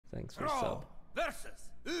Thanks for sub. Versus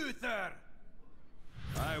Uther.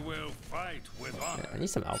 I will fight with honor. Yeah, I need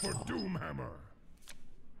some alcohol. Doomhammer.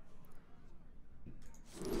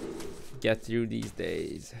 Get through these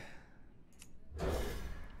days.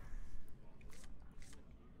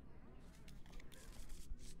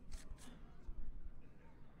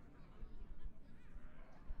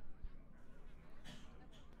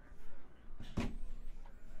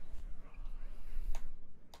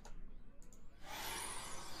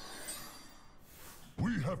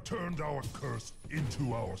 We have turned our curse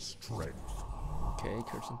into our strength. Okay,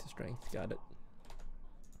 curse into strength. Got it.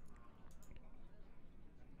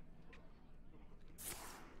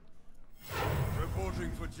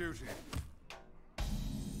 Reporting for duty.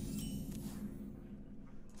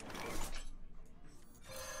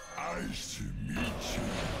 I shall meet you.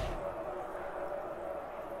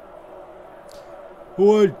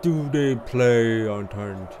 What do they play on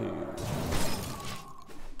turn 2?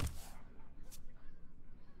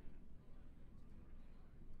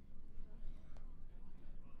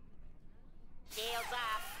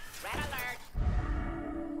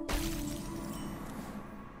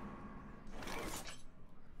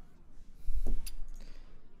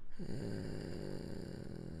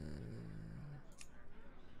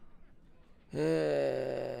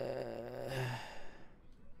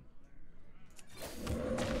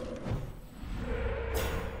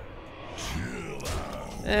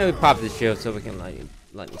 And we pop the shield so we can lightning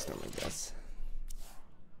storm, I guess.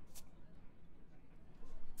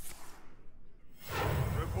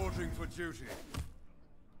 Reporting for duty.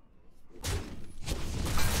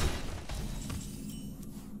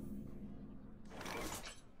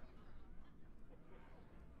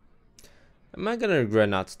 Am I gonna regret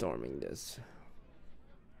not storming this?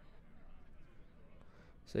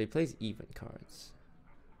 So he plays even cards.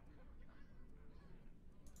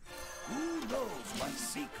 Who knows what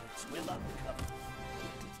secrets will uncover?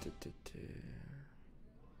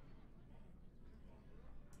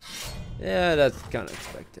 Yeah, that's kind of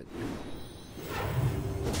expected.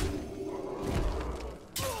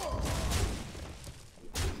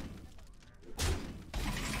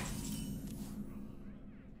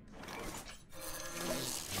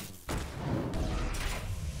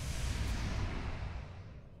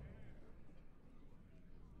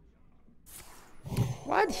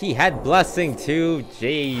 What? He had blessing too?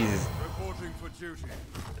 Jeez. Reporting for duty.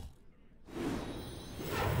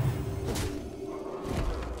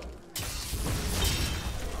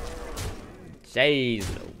 Jeez,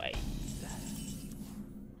 no way.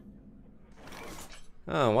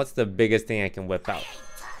 Oh, what's the biggest thing I can whip out?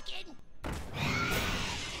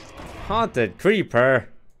 Haunted Creeper.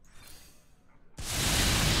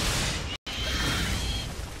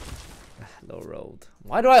 Low rolled.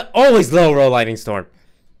 Why do I always low roll Lightning Storm?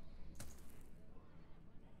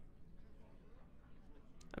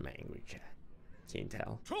 I'm angry, chat. Can't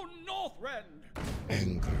tell. To Northrend.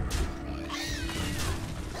 Anger.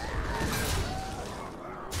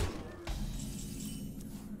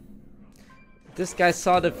 This guy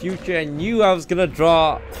saw the future and knew I was gonna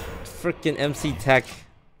draw freaking MC Tech.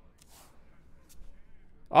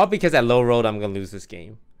 All because I low rolled, I'm gonna lose this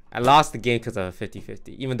game. I lost the game because of a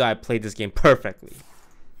 50-50, even though I played this game perfectly.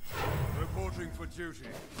 Reporting for duty.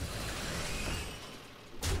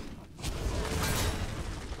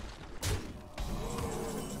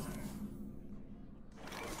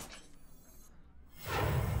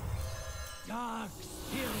 Dark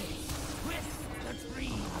spirits, twist the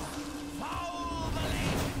tree, foul the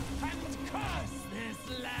lake, and curse this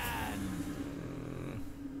land.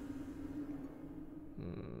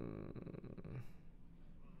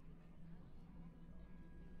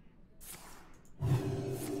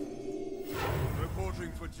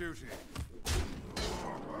 Reporting for duty.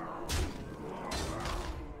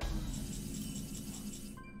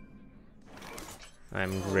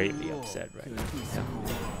 I'm greatly upset right now. Yeah.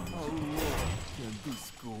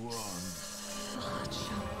 Such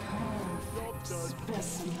a perfect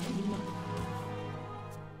specimen.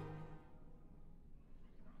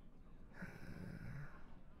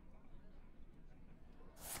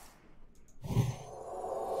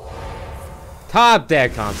 Top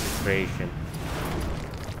deck concentration.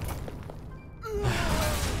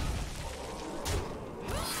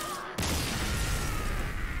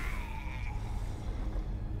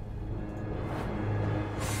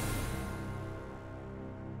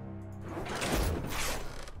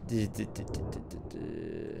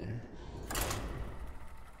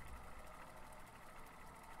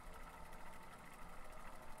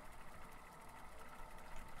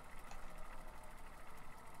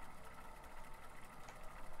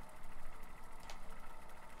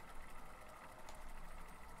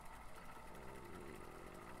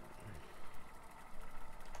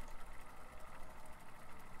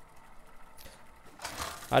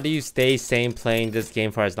 How do you stay sane playing this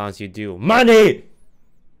game for as long as you do? Money!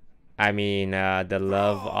 I mean, the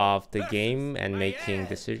love of the game and making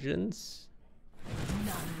decisions.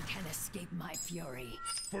 None can escape my fury.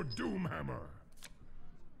 For Doomhammer.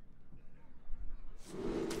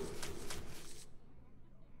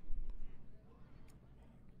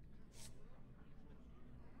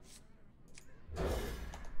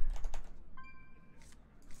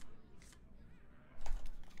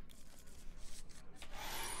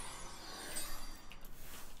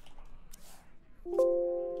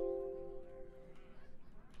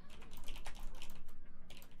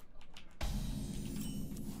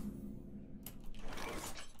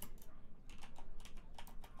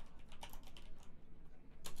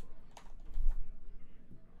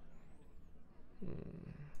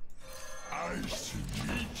 I should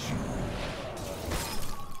reach you.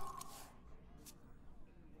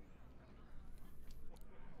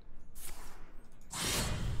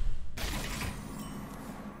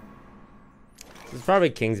 It's probably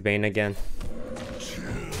Kingsbane again.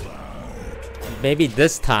 Maybe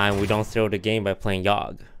this time we don't throw the game by playing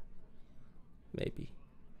Yogg. Maybe.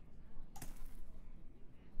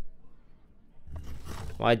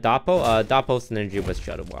 Why Doppo? Doppo's synergy was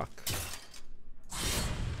Shudderwock.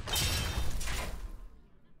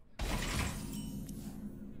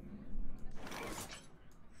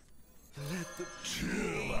 Let the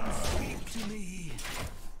chill out. Speak to me.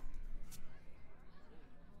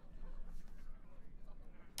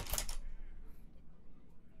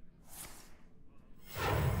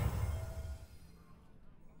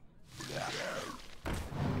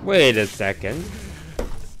 Wait a second.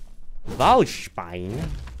 Valspine?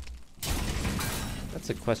 That's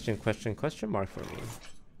a question mark for me.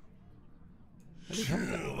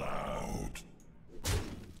 Chill out.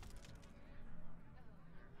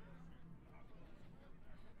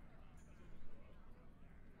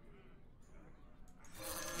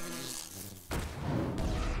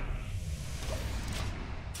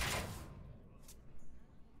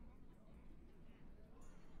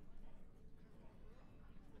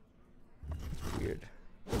 Weird.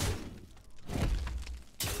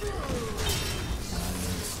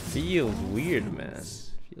 Feels weird, man.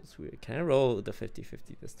 Feels weird. Can I roll the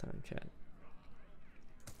 50-50 this time, chat?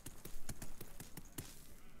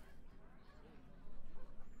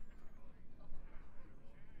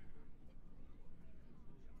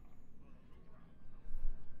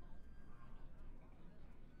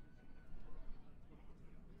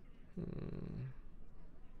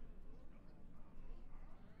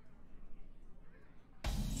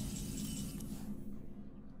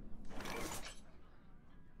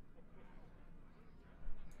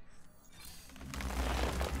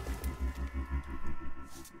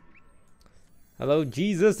 Hello,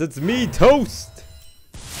 Jesus, it's me, Toast!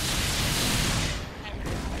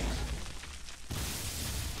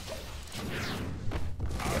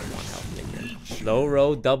 One health minion. Low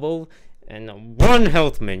roll double and one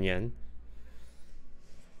health minion.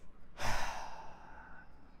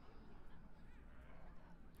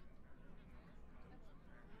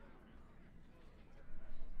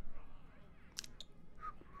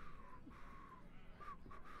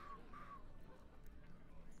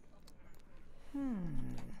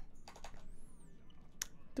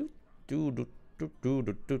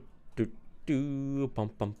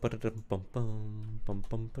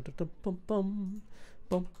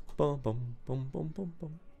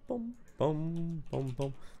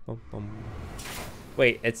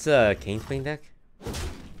 Wait, it's a Kingsbane deck?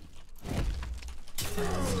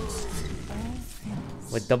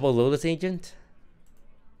 With double Lotus Agent?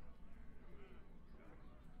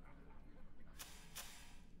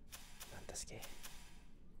 Not this game.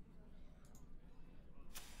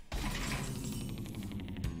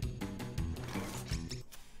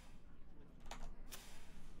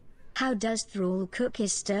 How does Thrall cook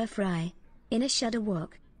his stir fry? In a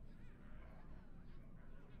Shudderwock.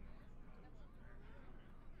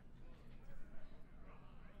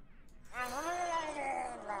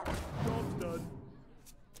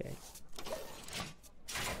 Okay.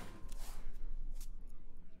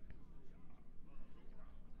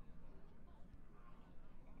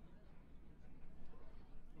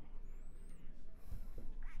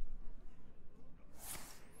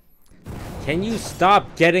 Can you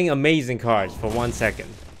stop getting amazing cards for 1 second?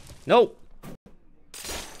 Nope.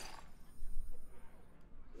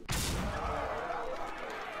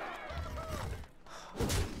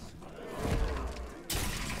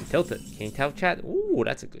 Tilted. Can you tell, chat? Ooh,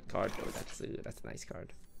 that's a good card though. That's a nice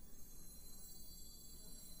card.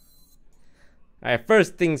 Alright,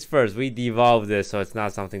 first things first, we devolve this so it's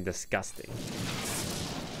not something disgusting.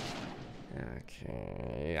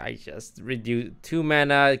 Okay, I just reduce 2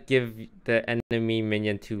 mana, give the enemy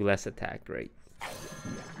minion 2 less attack rate.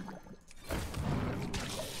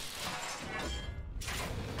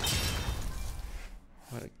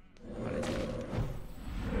 What is it?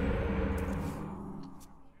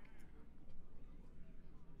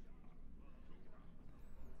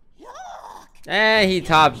 And he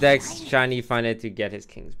top decks Shiny Finite to get his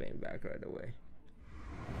Kingsbane back right away.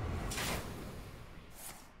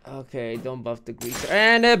 Okay, don't buff the Greaser.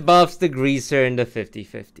 And it buffs the Greaser in the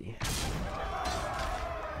 50-50.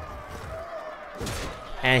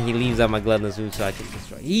 And he leaves out my Gluttonous Zoo so I can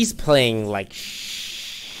destroy. He's playing like shizzle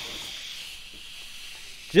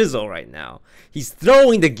right now. He's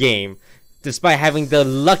throwing the game despite having the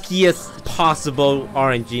luckiest possible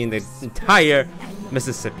RNG in the entire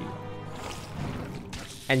Mississippi.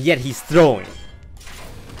 And yet he's throwing.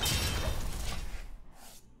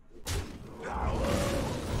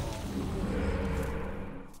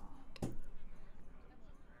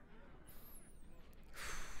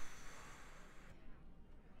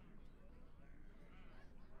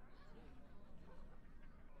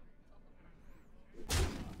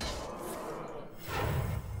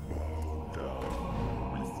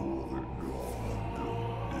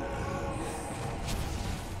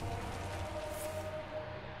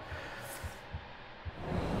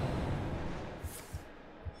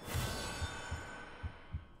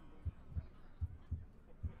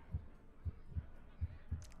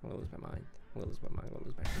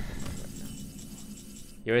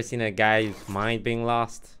 You ever seen a guy's mind being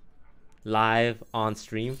lost live on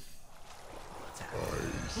stream?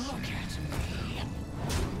 Look at me.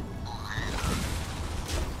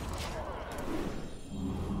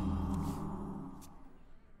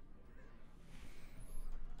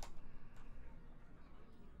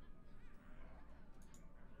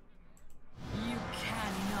 You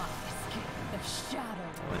cannot escape the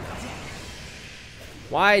shadow of death.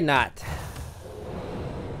 Why not?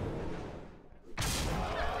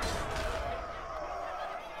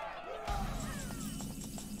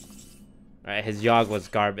 Alright, his Yogg was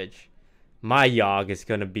garbage. My Yogg is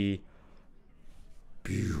gonna be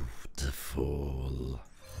beautiful.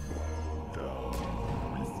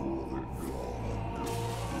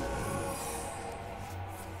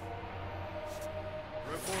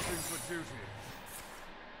 Reporting for duty.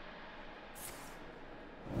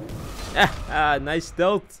 Nice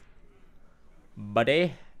stealth,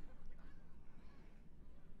 buddy.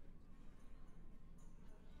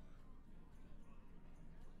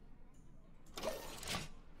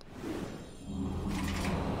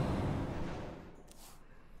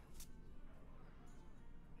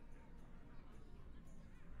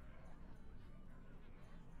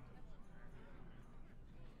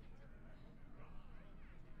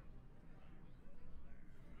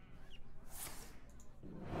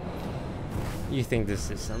 You think this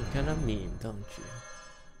is some kind of meme, don't you?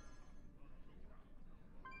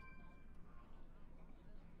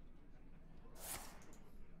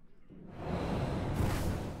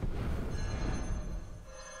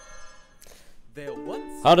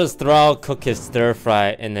 How does Thrall cook his stir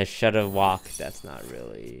fry in a Shudderwock? That's not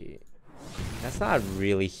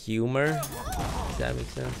really humor. Does that make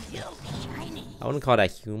sense? I wouldn't call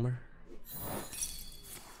that humor.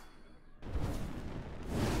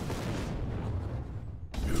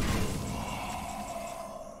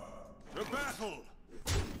 The battle!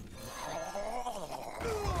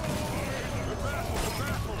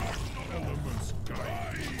 Elements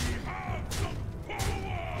guide me.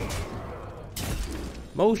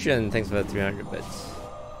 Motion, thanks for the 300 bits.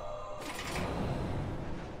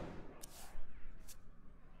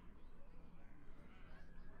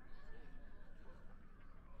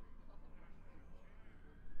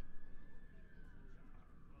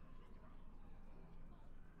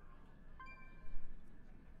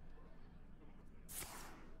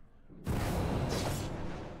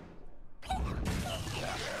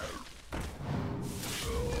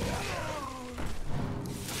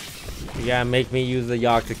 You gotta make me use the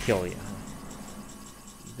Yogg to kill you.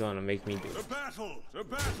 You're gonna make me do it. The battle! The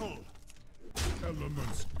battle!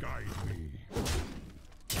 Elements guide me.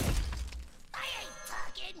 I ain't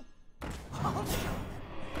talking. I'll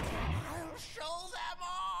show them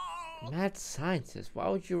all. Mad Scientist? Why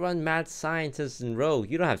would you run Mad Scientist and Rogue?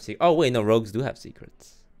 You don't have secrets. Oh wait, no, Rogues do have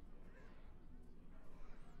secrets.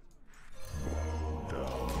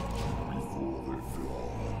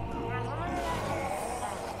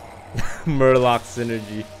 Murloc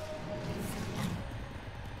synergy.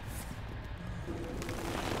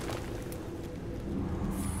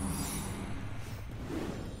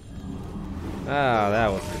 Oh,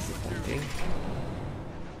 that was disappointing.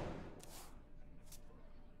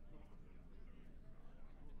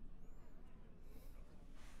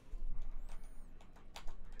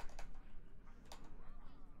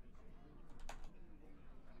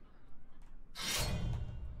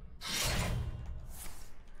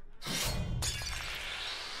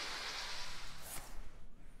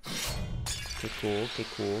 cool. Okay,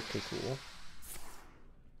 cool. Okay, cool.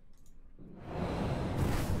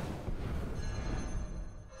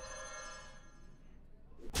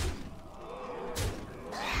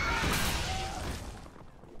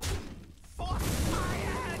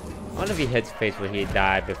 I wonder if he hits face where he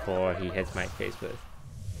died before he hits my face with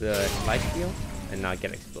the lifesteal and not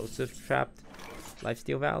get explosive trapped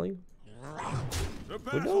lifesteal value.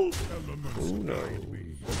 Who knows? Who knows?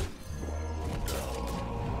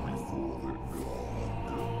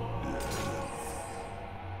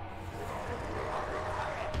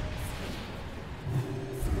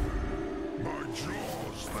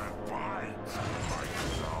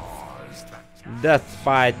 Death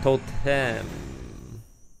by Totem.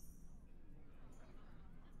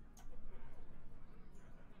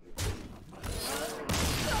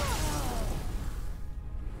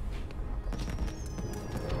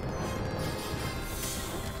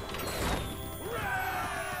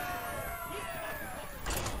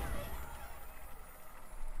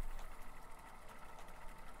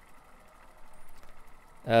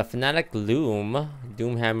 Fanatic Loom,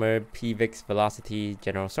 Doomhammer, PVix, Velocity,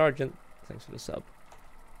 General Sergeant. Thanks for the sub.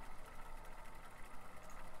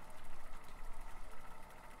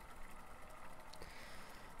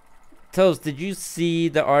 Toast, did you see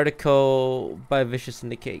the article by Vicious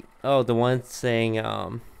Syndicate? Oh, the one saying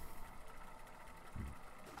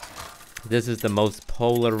this is the most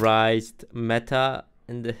polarized meta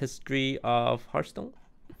in the history of Hearthstone?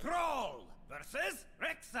 Troll versus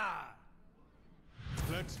Rexar.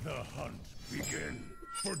 Let the hunt begin.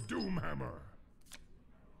 For Doomhammer.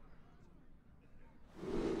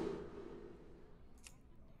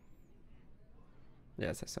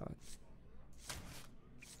 Yes, I saw it.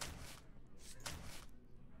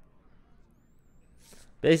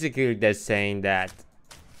 Basically, they're saying that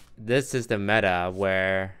this is the meta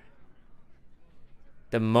where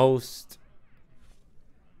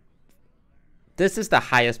this is the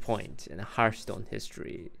highest point in Hearthstone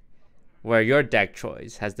history where your deck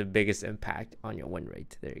choice has the biggest impact on your win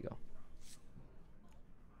rate. There you go.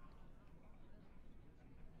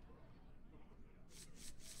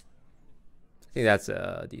 I think that's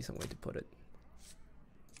a decent way to put it.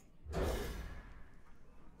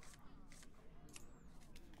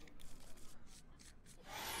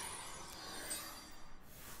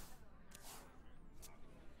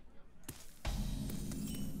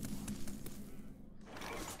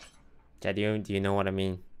 Chad, do you know what I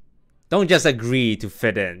mean? Don't just agree to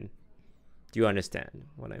fit in. Do you understand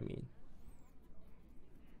what I mean?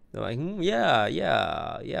 They're like,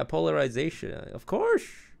 yeah, polarization. Of course.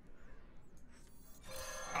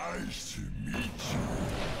 Nice to meet you.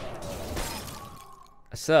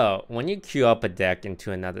 So, when you queue up a deck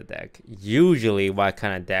into another deck, usually what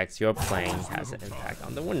kind of decks you're playing has an impact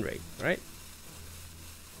on the win rate, right?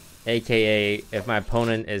 AKA, if my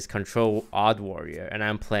opponent is Control Odd Warrior and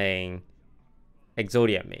I'm playing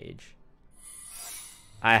Exodia Mage,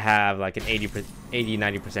 I have like an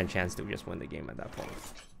 80-90% chance to just win the game at that point.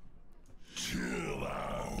 Chill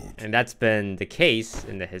out. And that's been the case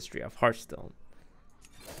in the history of Hearthstone.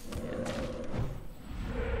 Yeah.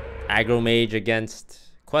 Aggro Mage against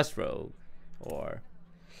Quest Rogue, or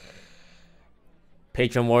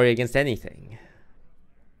Patron Warrior against anything.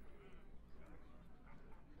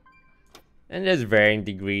 And there's varying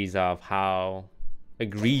degrees of how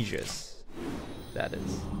egregious that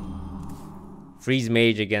is. Freeze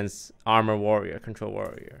Mage against Armor Warrior, Control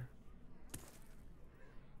Warrior.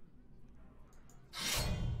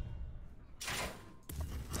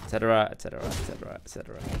 Etc, etc, etc,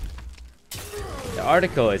 etc. The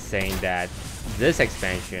article is saying that this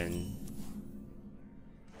expansion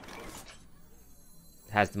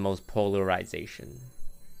has the most polarization.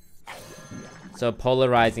 So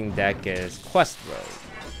polarizing deck is Quest Rogue.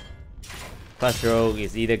 Quest Rogue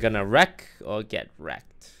is either gonna wreck or get wrecked.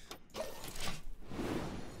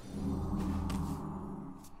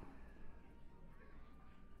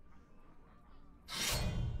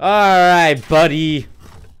 Alright, buddy.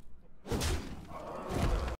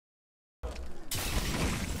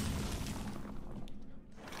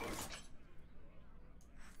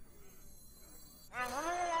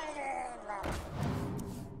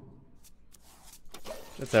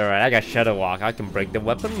 That's alright, I got Shudderwock. I can break the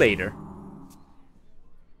weapon later.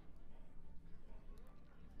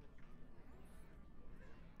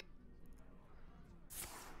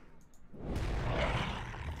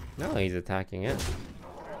 No, he's attacking it.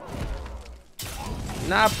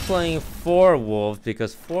 Not playing 4 wolves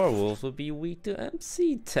because 4 wolves would be weak to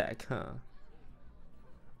MC tech, huh?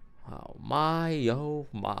 Oh my, oh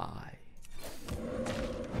my.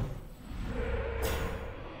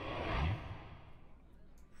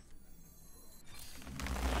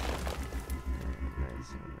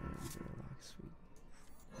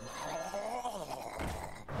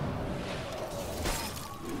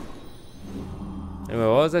 Anyway,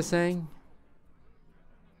 what was I saying?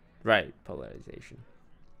 Right, polarization.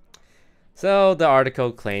 So the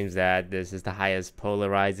article claims that this is the highest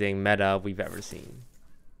polarizing meta we've ever seen.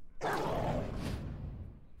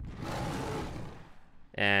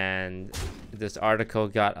 And this article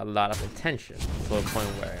got a lot of attention to a point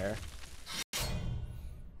where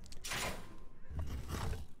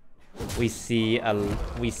we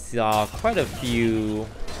saw quite a few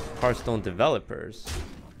Hearthstone developers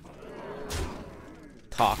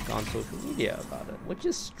talk on social media about it, which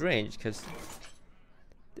is strange because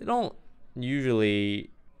they don't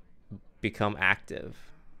usually become active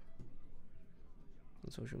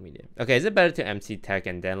on social media. Okay, is it better to MC Tech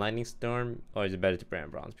and then Lightning Storm, or is it better to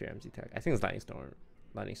Brand Bronze pure MC Tech? I think it's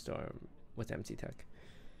Lightning Storm with MC Tech.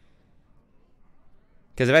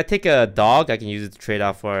 Because if I take a dog, I can use it to trade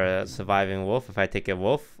off for a surviving wolf. If I take a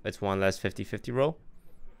wolf, it's one less 50-50 roll.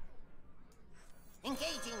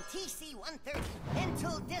 Engaging TC-130 into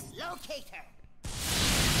dislocator.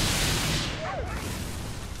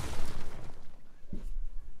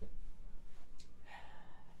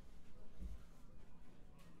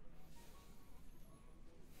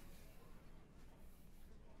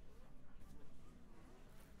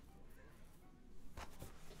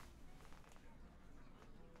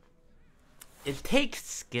 It takes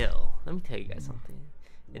skill. Let me tell you guys something.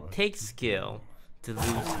 It takes skill to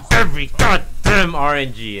lose every goddamn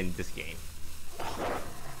RNG in this game.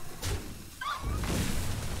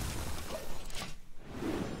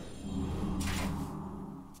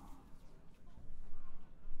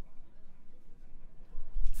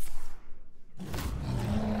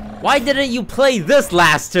 Why didn't you play this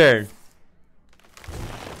last turn?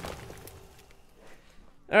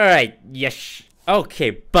 Alright, yes.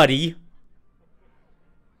 Okay, buddy.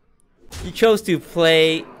 You chose to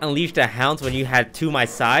play Unleash the Hounds when you had 2 my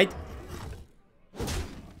side?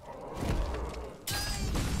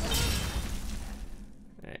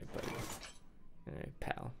 Alright, buddy. Alright,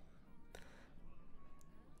 pal.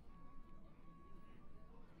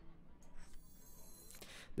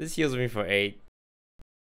 This heals me for 8.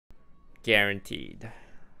 Guaranteed.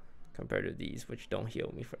 Compared to these, which don't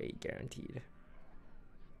heal me for 8 guaranteed.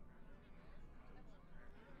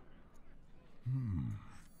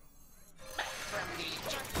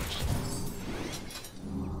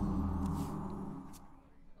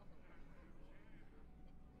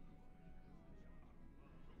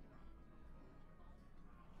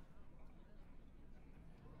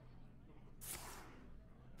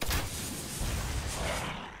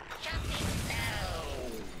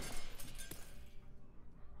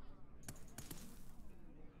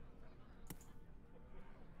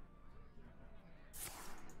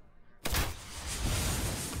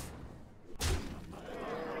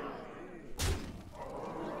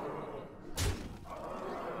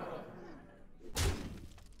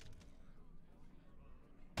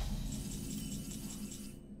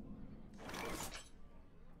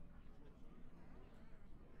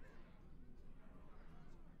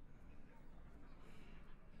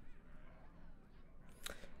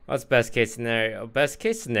 What's best case scenario? Best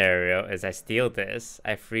case scenario is I steal this,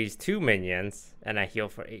 I freeze 2 minions, and I heal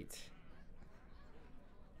for 8.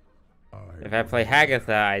 If I play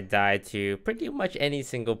Hagatha, I die to pretty much any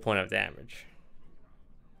single point of damage.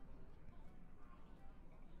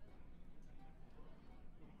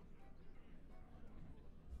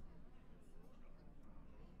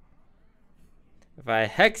 If I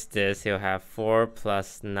hex this, he'll have 4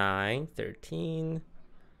 plus 9, 13.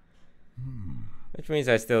 Which means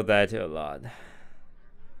I still die to a lot.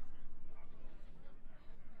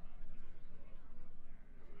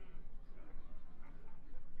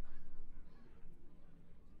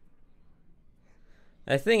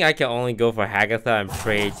 I think I can only go for Hagatha and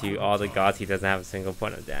pray to all the gods he doesn't have a single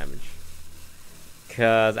point of damage.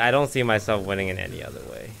 Because I don't see myself winning in any other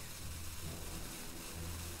way.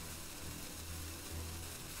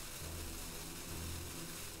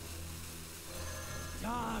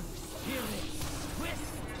 Dark spirits twist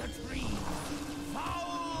the trees,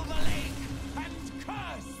 foul the lake, and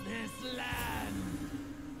curse this land.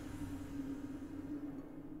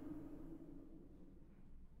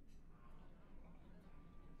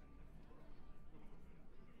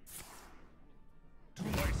 To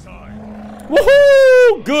my side.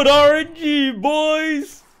 Woohoo! Good RNG,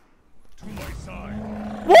 boys! To my side.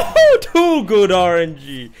 Woohoo! Too good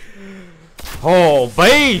RNG! Oh,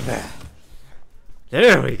 baby!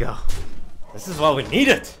 There we go. This is what we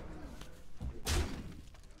needed.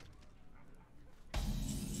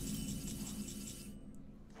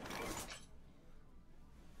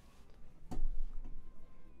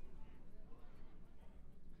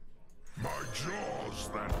 My jaws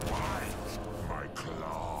that bite, my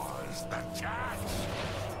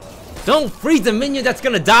Don't freeze the minion that's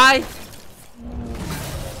gonna die!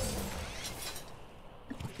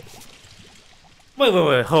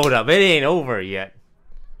 Wait, hold up. It ain't over yet.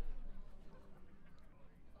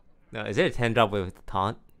 No, is it a 10 drop with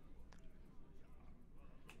taunt?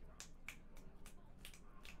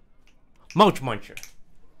 Moch Muncher.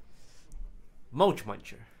 Moch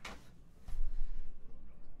Muncher.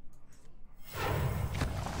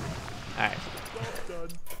 Alright.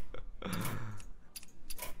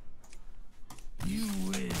 You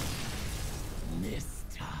win this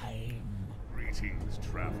time. Greetings,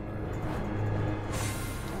 traveler.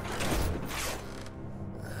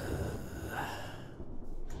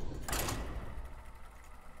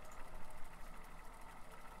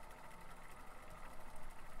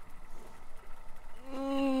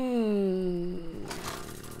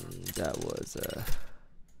 That was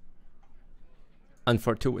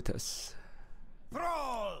unfortuitous.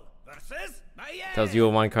 Brawl versus Mayhem. Tells you a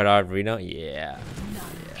 1 card out arena? Yeah. None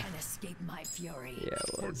can escape my fury. Yeah,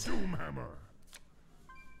 it For was. Doomhammer.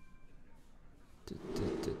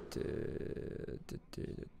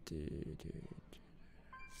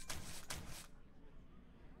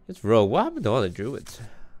 It's rogue. What happened to all the druids?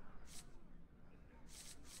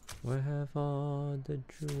 Where have all the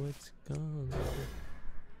druids gone?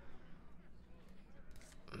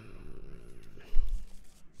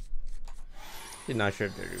 You're not sure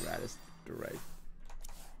if Dirty Rat is the right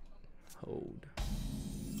hold.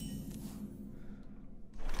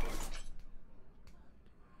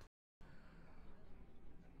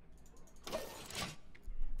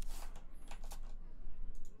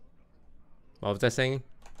 What was I saying?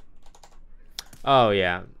 Oh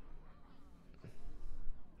yeah.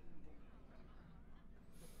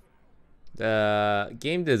 The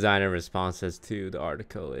game designer responses to the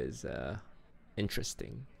article is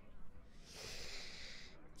interesting.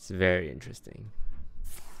 It's very interesting.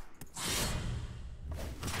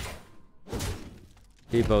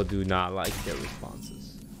 People do not like their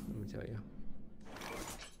responses. Let me tell you.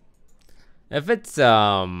 If it's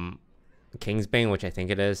Kingsbane, which I think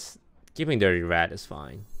it is, keeping Dirty Rat is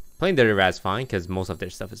fine. Playing Dirty Rat is fine because most of their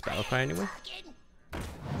stuff is Battlecry anyway.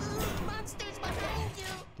 Monsters behind you.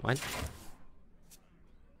 What?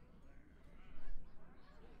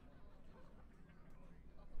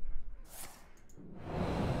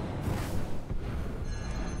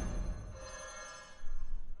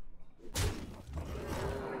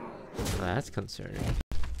 Well, that's concerning.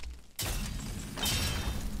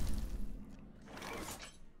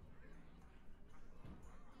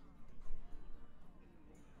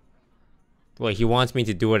 Well, he wants me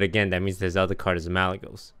to do it again. That means his other card is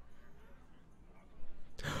Malagos.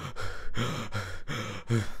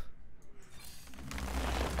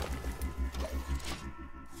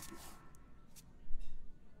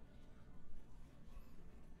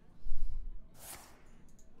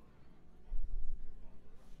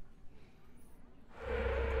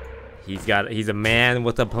 He's a man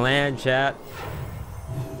with a plan, chat.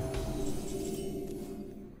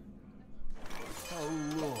 How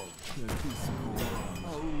long can this go on?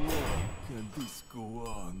 How long can this go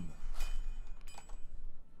on?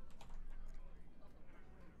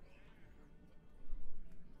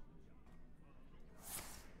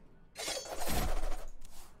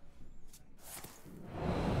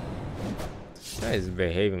 This guy is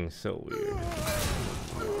behaving so weird.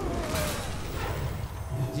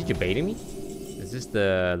 Is he debating me? Is this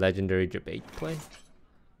the legendary debate play?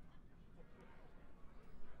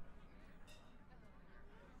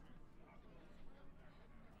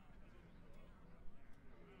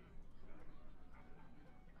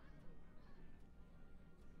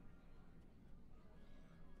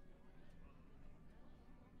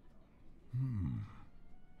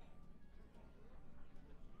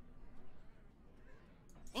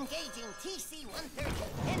 Engaging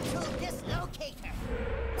TC-130 into dislocator.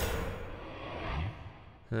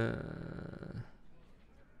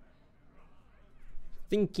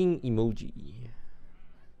 Thinking emoji.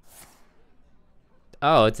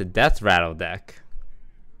 Oh, it's a death rattle deck.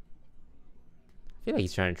 I feel like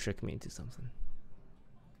he's trying to trick me into something.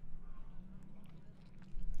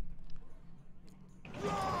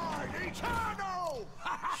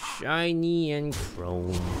 Shiny and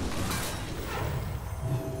chrome.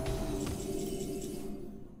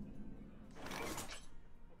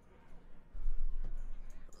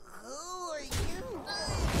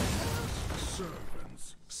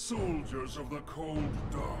 Soldiers of the cold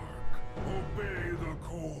dark, obey the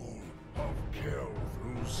call of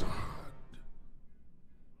Kel'Thuzad.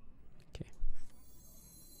 Okay.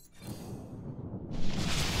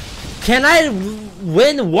 Can I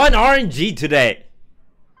win one RNG today?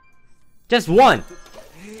 Just one.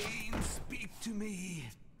 Pain, speak to me.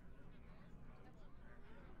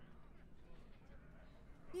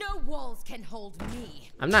 No walls can hold me.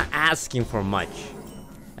 I'm not asking for much.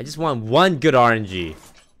 I just want one good RNG.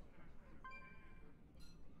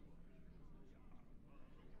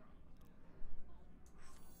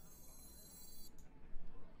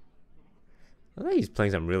 I think he's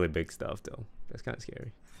playing some really big stuff though. That's kind of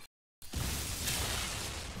scary.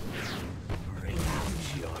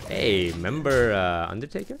 Hey, remember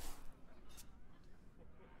Undertaker?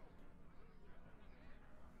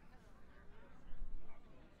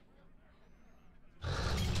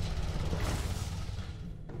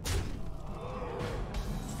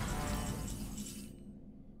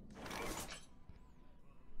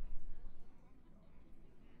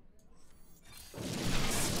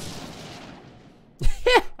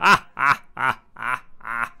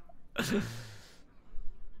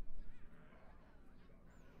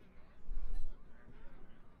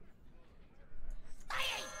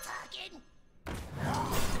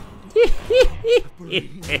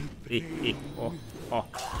 Oh, oh.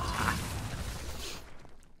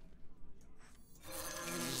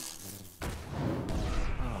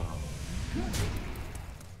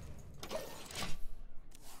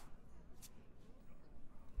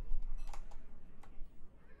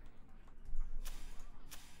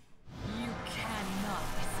 You cannot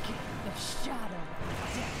escape the shadow of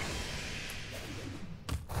death.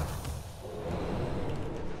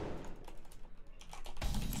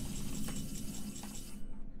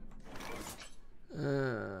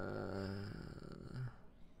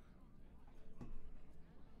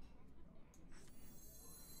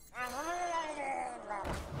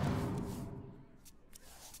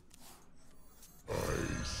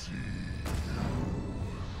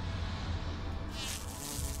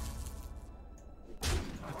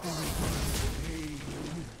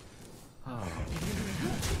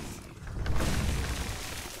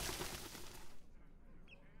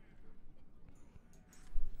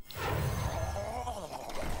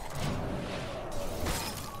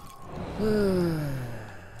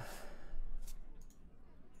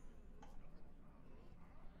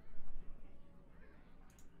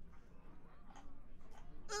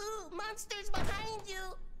 Ooh, monsters behind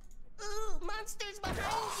you! Ooh, monsters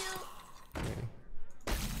behind you!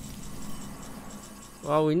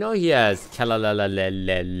 Well, we know he has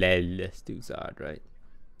Stuzard, right?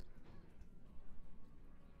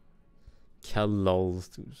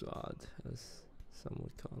 Stuzard, as some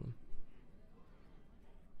would call him.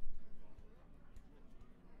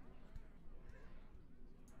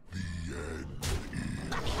 The end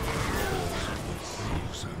is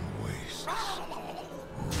frozen wastes.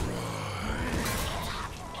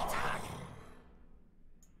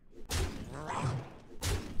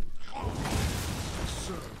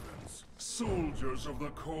 Servants, soldiers of the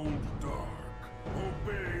cold dark,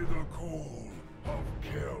 obey the call of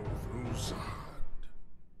Kel'Thuzad.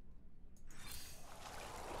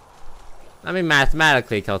 I mean,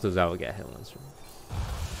 mathematically, Kel'Thuzad will get hit once.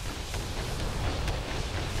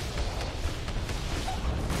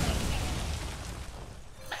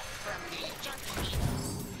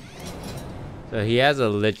 So he has a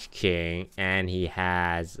Lich King, and he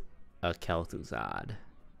has a Kel'Thuzad.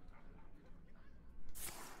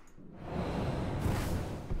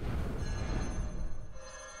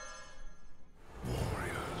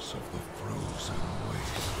 Warriors of the frozen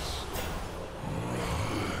wastes,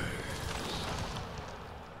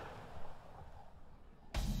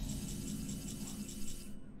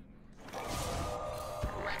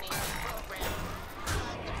 rise.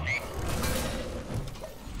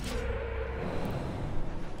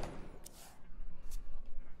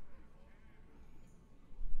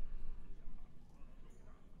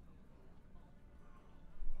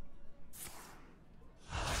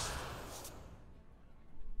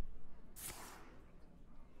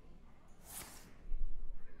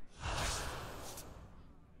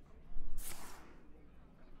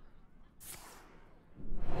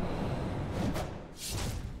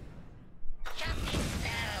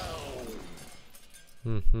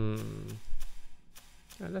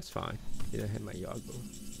 Yeah, that's fine. He didn't hit my Yoggo.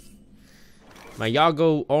 My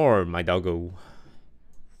Yoggo or my doggo.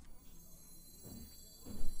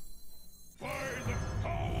 By the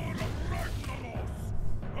power of Ragnaros,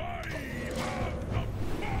 I have the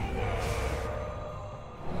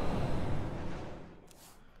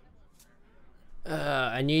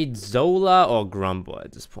power! I need Zola or Grumble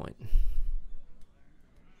at this point.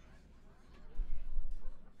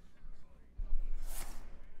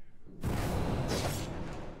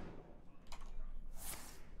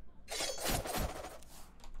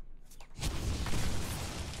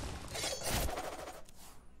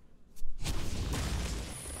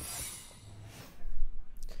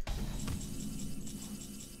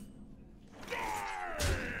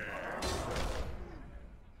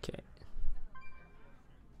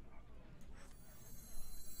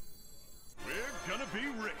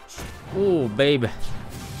 baby.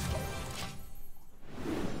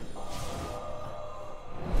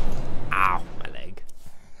 Ow, my leg.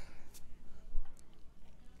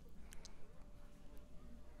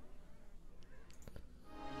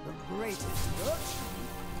 The greatest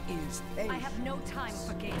virtue is I have no time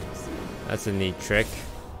for games. That's a neat trick.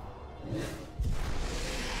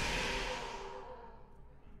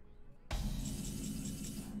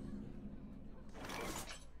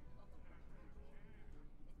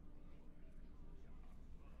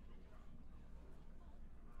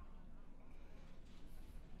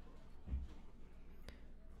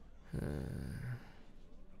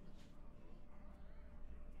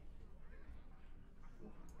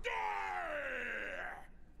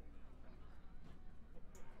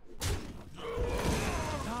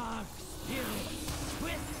 dark spirits.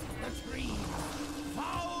 Twist the trees,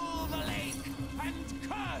 foul the lake, and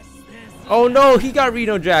curse this Oh no, he got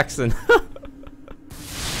Reno Jackson.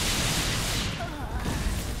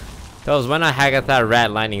 That was when I Hagatha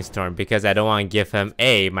Rat Lightning Storm because I don't want to give him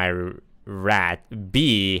A, my rat,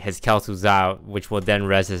 B, his Kel'Thuzad, which will then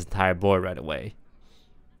res his entire board right away.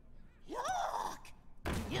 Look,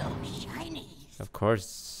 you shiny. Of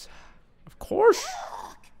course. Of course.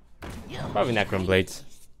 You Probably Necron Blades.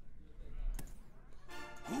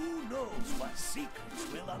 Who knows what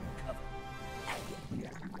secrets will uncover?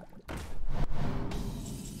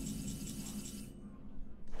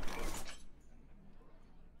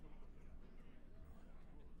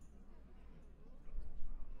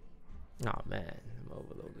 Oh man, I'm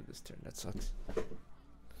overloaded this turn. That sucks.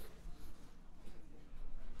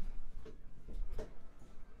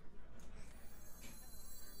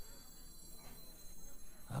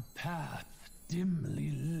 A path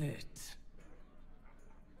dimly lit.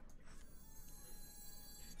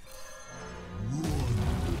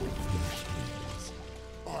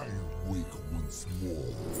 I wake once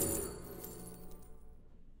more.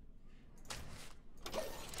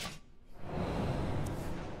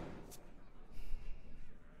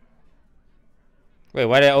 Wait,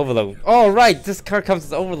 why did I overload? Oh right, this card comes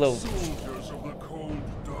as overload. Soldiers of the cold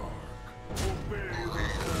dark, obey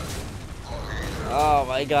the Oh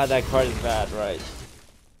my god, that card is bad, right?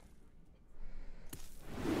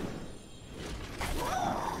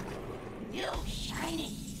 You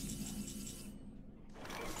shiny.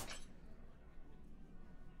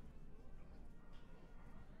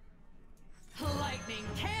 Lightning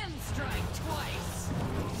can strike twice.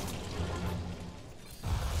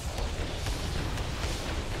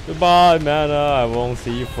 Goodbye, mana. I won't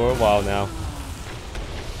see you for a while now.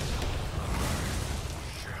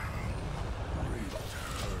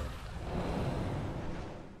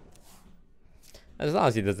 As long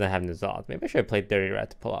as he doesn't have N'Zoth. Maybe I should have played Dirty Rat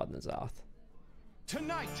to pull out N'Zoth.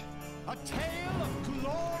 Tonight, a tale of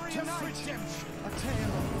glorious redemption. A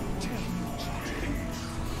tale of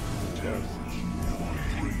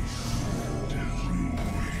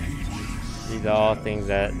These are all things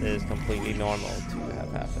that is completely normal to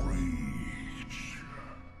have happen.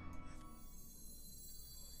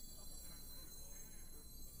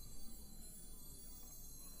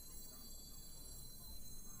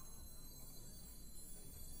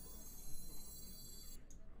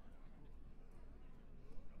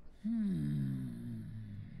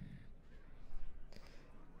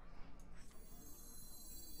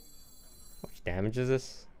 How much damage is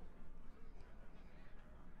this?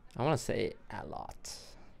 I want to say a lot.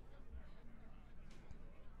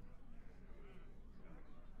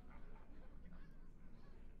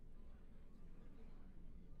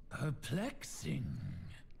 perplexing.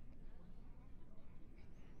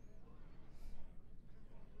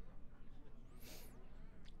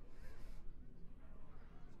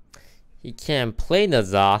 He can't play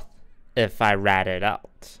N'Zoth if I rat it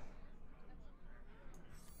out.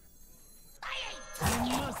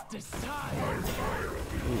 You must decide.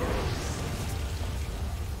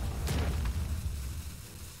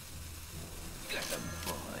 Get them,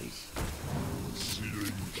 boys.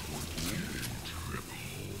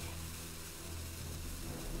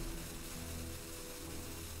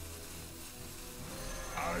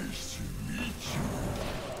 Nice to meet you.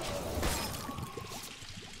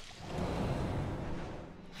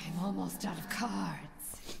 I'm almost out of cards.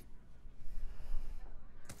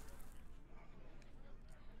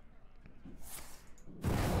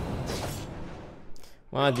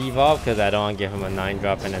 Want to devolve because I don't want to give him a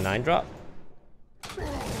 9-drop and a 9-drop.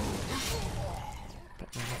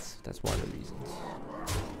 That's one of the reasons.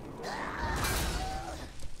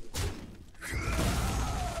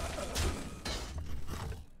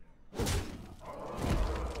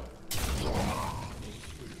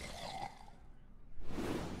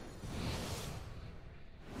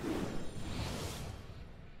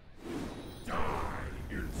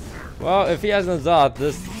 Well, if he has no Zod,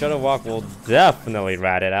 this Shudderwock will definitely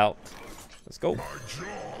rat it out. Let's go. My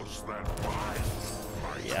jaws that bite.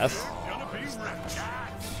 My Yes. jaws that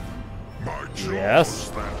catch. My jaws Yes.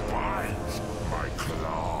 that bite. My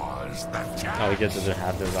claws that catch. Oh, he just doesn't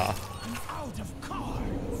have the Zod. Out of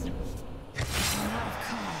cards.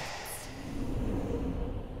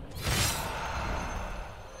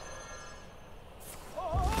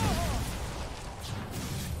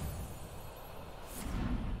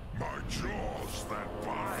 My jaws that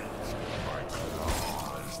bite. My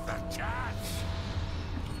claws that catch.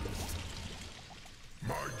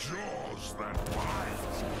 My jaws that bite.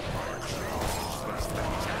 My claws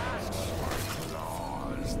that catch. My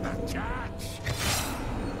claws that catch.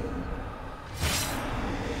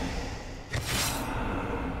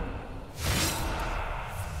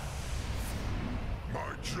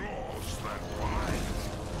 My jaws that bite.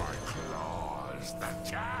 My claws that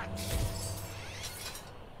catch.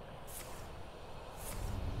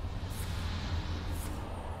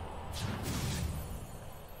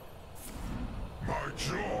 My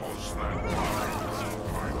jaws that bite.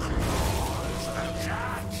 My claws that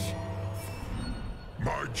catch.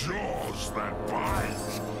 My jaws that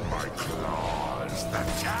bite. My claws that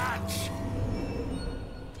catch.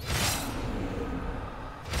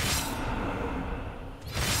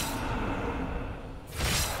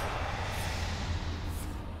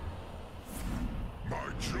 My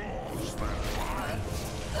jaws that bite.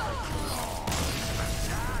 My claws that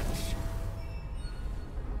catch.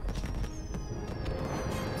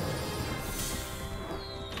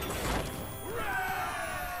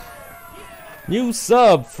 New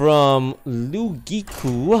sub from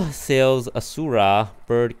Lugiku Sales Asura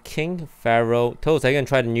Bird King Pharaoh Toast. Are you gonna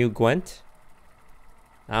try the new Gwent?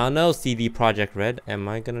 I don't know, CD Project Red. Am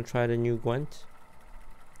I gonna try the new Gwent?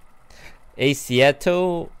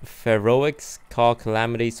 Acieto, Feroix, Call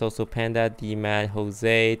Calamity, Social Panda, D-Mad,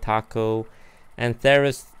 Jose, Taco,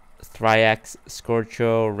 Antheris, Thriax,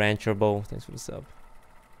 Scorcho, Rancherbo. Thanks for the sub.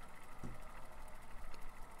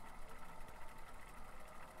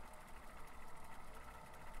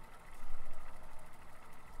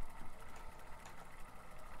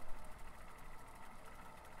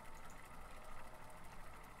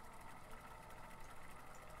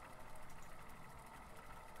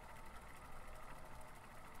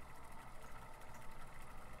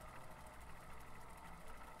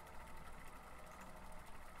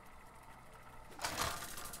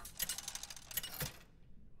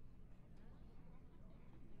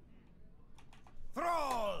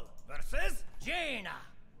 Thrall versus Jaina.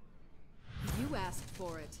 You asked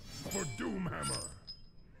for it. For Doomhammer.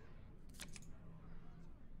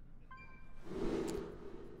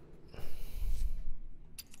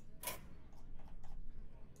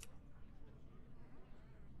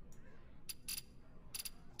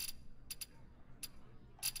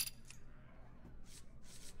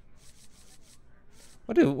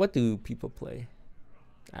 What do people play?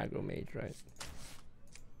 Aggro Mage, right?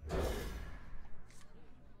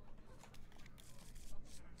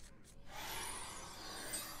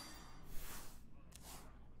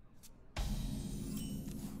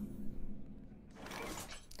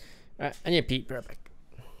 Alright, I need a pee. Perfect.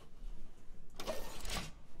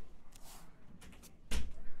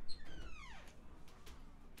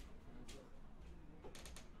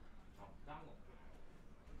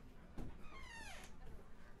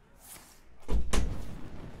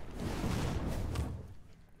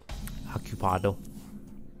 Occupado.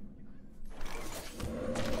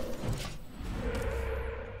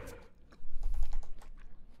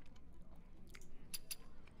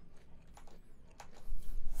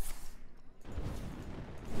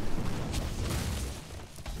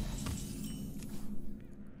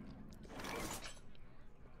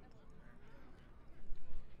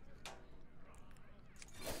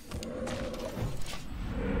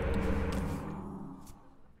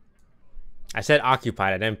 I said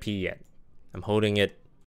occupied. I didn't pee yet. I'm holding it.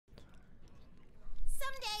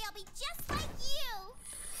 Someday I'll be just like you.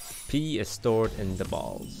 Pee is stored in the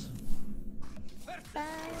balls.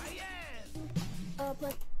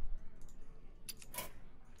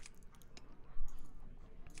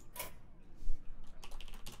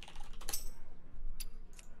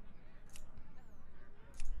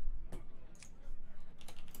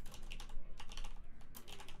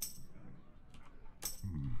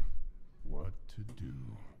 What to do?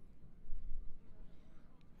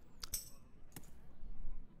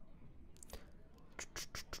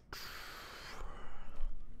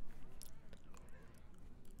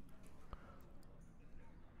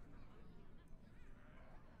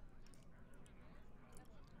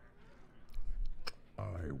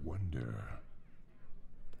 I wonder.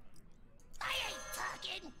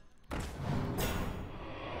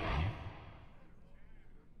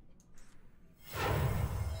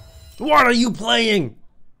 What are you playing?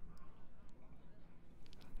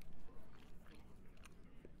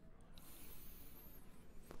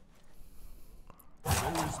 There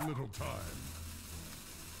is little time.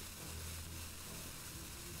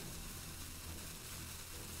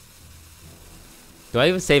 Do I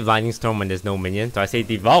even say Lightning Storm when there's no minion? Do I say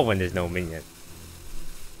Devolve when there's no minion?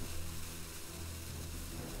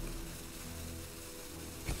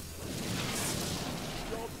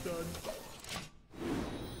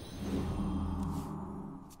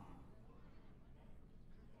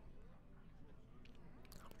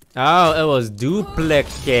 Oh, it was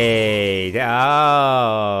duplicate.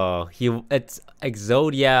 Oh, it's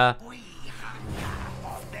Exodia.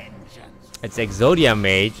 It's Exodia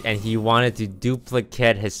Mage, and he wanted to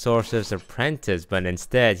duplicate his Sorcerer's Apprentice, but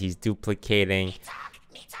instead he's duplicating.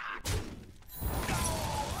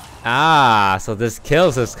 Ah, so this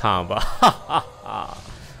kills his combo.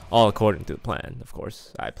 All according to the plan, of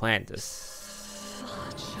course. I planned this.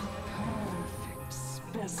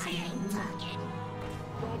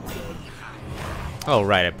 Oh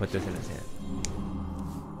right, I put this in his hand.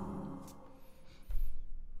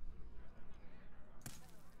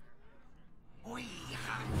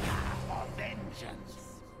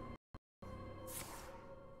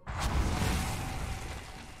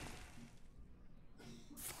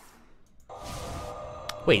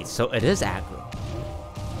 Wait, so it is aggro.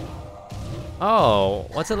 Oh,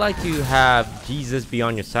 what's it like to have Jesus be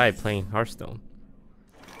on your side playing Hearthstone?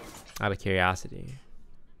 Out of curiosity.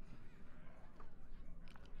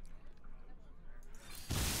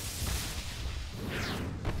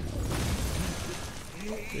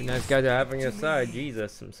 Pretty nice guy to have on your side,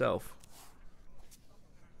 Jesus himself.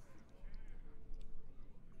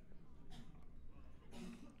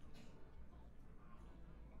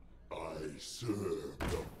 I serve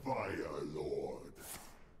the Fire Lord.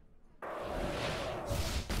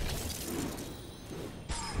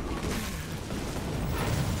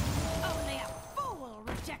 Only a fool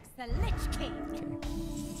rejects the Lich King.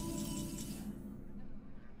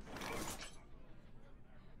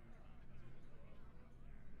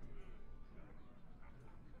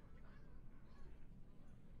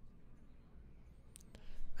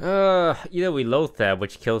 Either we Lothab,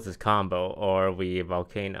 which kills his combo, or we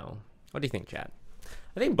Volcano. What do you think, chat?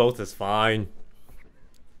 I think both is fine.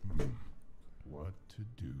 What to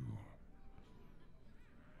do?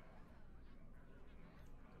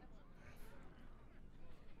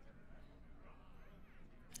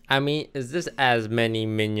 I mean, is this as many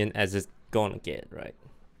minion as it's gonna get, right?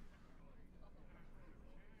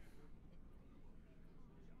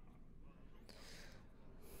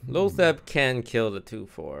 Lothab can kill the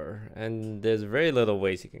 2/4, and there's very little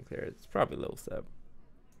ways you can clear it. It's probably Lothab.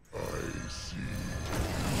 I see.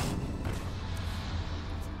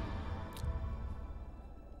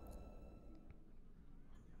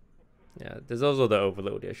 Yeah, there's also the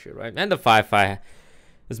overload issue, right? And the 5/5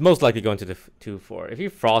 is most likely going to the 2/4. If he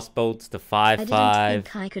frostbolts the 5/5. I didn't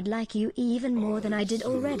think I could like you even more than I did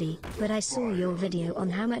already, but I saw your video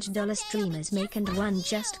on how much dollar streamers make, and one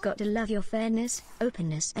just got to love your fairness,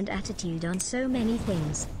 openness and attitude on so many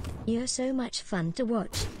things. You're so much fun to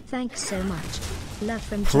watch. Thanks so much. Love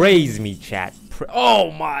from Praise me, chat.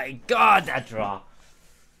 Oh my god, that draw.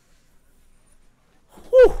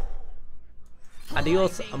 Whew.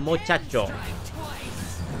 Adios, muchacho.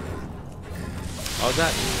 What was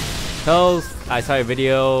that? Toast, I saw your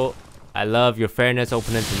video. I love your fairness,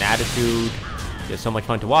 openness, and attitude. You're so much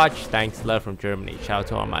fun to watch. Thanks, love from Germany. Shout out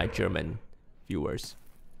to all my German viewers.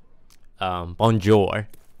 Bonjour.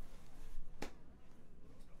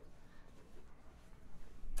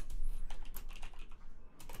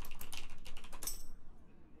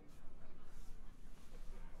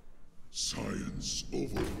 Science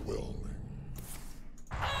overwhelming.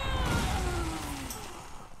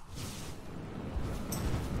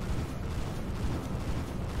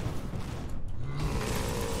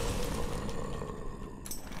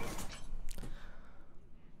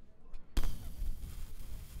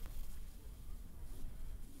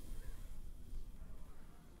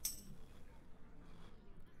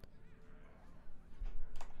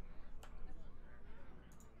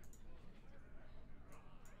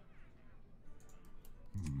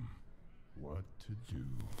 What to do?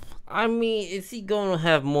 I mean, is he gonna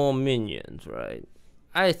have more minions, right?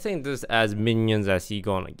 I think this as minions as he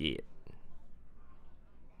gonna get.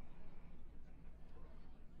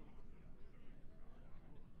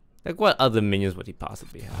 Like, what other minions would he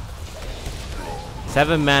possibly have?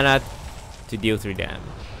 7 mana to deal 3 damage.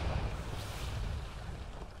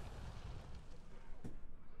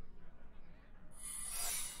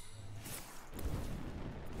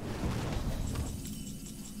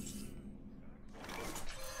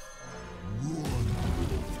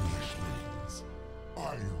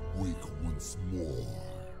 wake once more.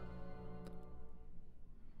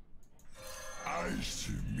 I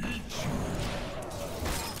shall meet you.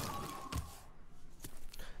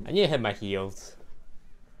 I need to hit my heals.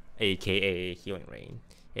 AKA Healing Rain.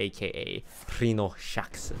 AKA Rino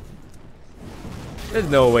Shaxon. There's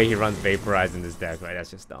no way he runs Vaporize in this deck, right?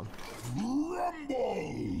 That's just dumb.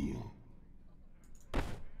 Rumble!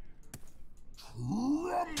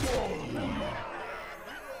 Rumble!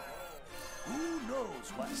 Who knows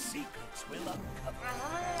what secrets will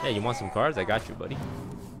uncover? Hey, you want some cards? I got you, buddy.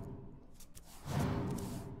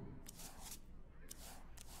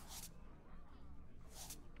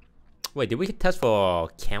 Wait, did we test for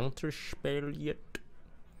counter spell yet?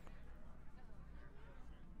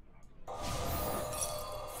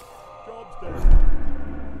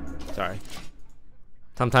 Sorry.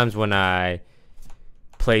 Sometimes when I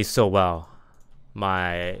play so well,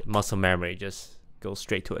 my muscle memory just goes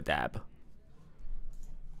straight to a dab.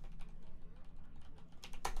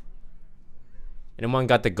 Anyone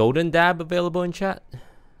got the golden dab available in chat?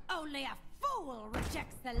 Only a fool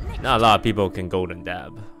rejects the lich. Not a lot of people can golden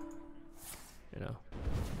dab. You know.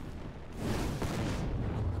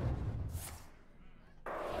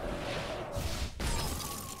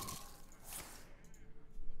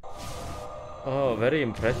 Oh, very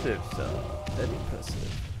impressive, sir. Very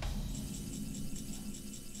impressive.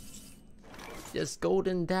 Just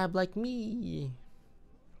golden dab like me.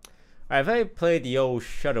 Alright, if I play the old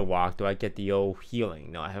Shudderwock, do I get the old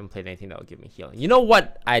healing? No, I haven't played anything that will give me healing. You know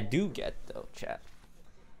what I do get, though, chat?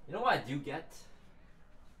 You know what I do get?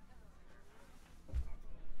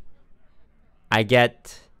 I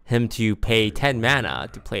get him to pay 10 mana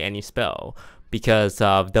to play any spell because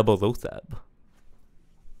of double Lotheb.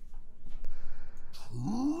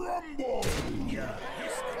 Rumble!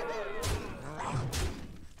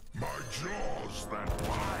 My jaws that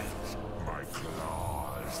bite, my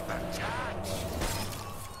claws that catch.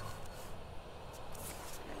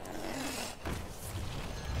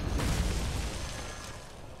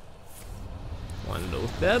 One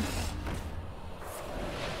Lotheb.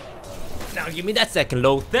 Now give me that second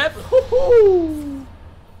Lotheb. Hoo-hoo!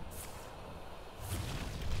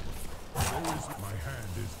 My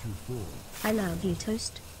hand is too full. I love you,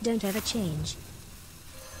 Toast. Don't ever change.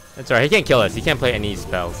 That's alright, he can't kill us. He can't play any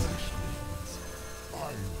spells.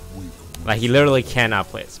 Like, he literally cannot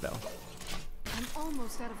play a spell. I'm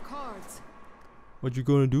almost out of cards. What you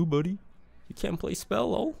gonna do, buddy? You can't play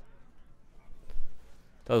spell, oh?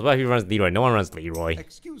 That's why he runs Leroy. No one runs Leroy.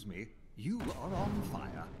 Excuse me, you are on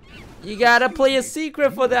fire. You gotta play a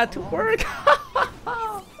secret for that to work.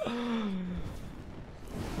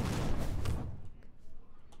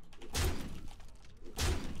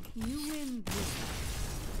 You win this.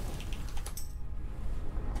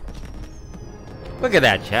 Look at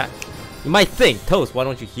that, chat. You might think, Toast, why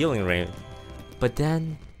don't you healing rain? But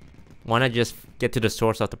then, why not just get to the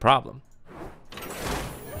source of the problem?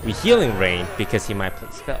 We healing rain because he might play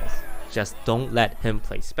spells. Just don't let him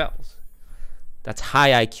play spells. That's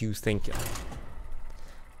high IQ thinking.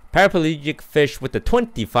 Paraplegic fish with the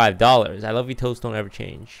 $25. I love you, Toast, don't ever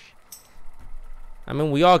change. I mean,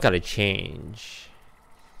 we all gotta change.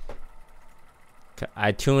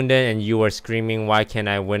 I tuned in and you were screaming, why can't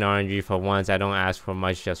I win RNG for once? I don't ask for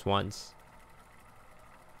much, just once.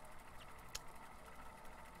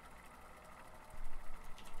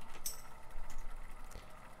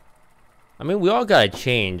 I mean, we all gotta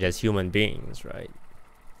change as human beings, right?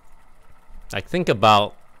 Like, think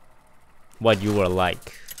about what you were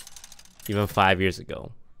like even 5 years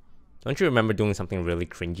ago. Don't you remember doing something really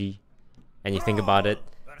cringy? And you think about it,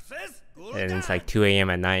 and it's like 2 AM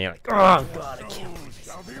at night, you're like, oh god, I can't believe this.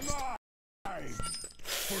 Shall be mine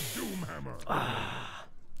for Doomhammer.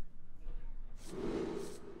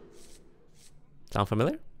 Sound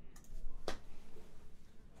familiar?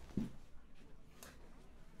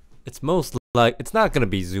 It's most like, it's not gonna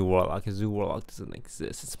be Zoo Warlock, because Zoo Warlock doesn't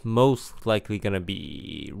exist. It's most likely gonna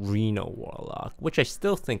be Reno Warlock, which I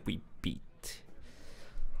still think we beat.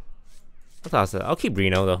 I'll keep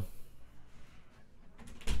Reno though.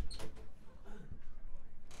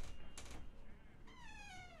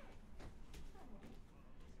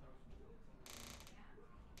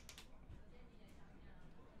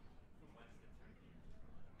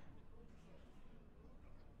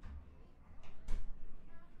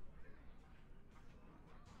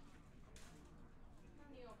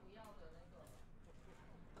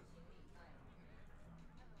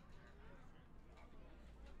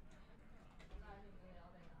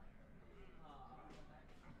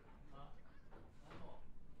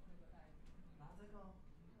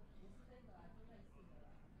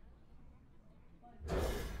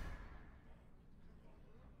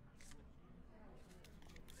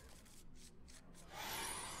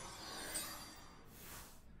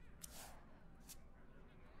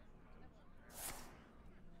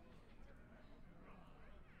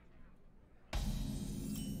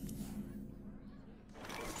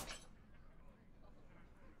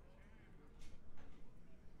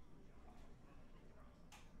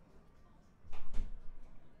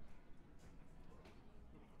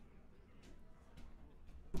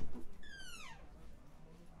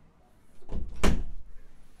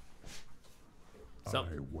 So,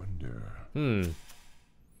 I wonder.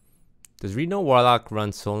 does Reno Warlock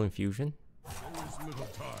run Soul Infusion? There is little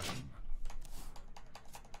time.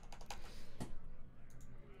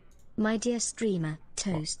 My dear streamer,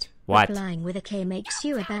 Toast. What? Replying with a K makes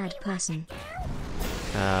you a bad person.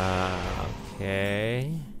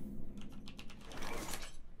 Okay.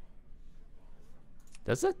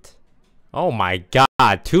 Does it? Oh my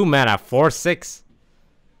god, 2 mana, 4/6.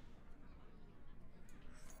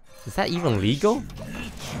 Is that even legal?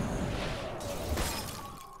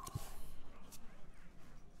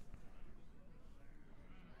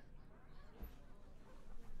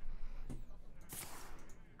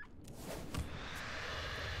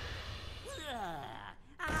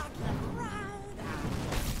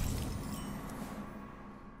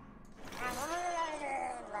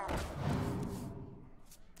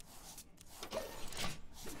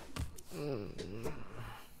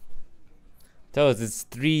 Toes, it's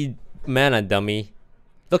 3 mana, dummy.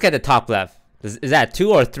 Look at the top left. Is that 2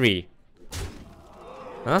 or 3?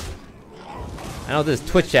 Huh? I know this is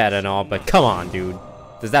Twitch chat and all, but come on, dude.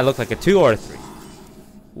 Does that look like a 2 or a 3?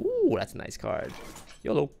 Ooh, that's a nice card.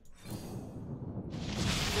 YOLO.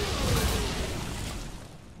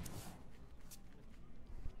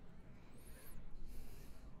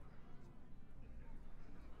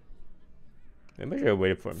 Maybe I should have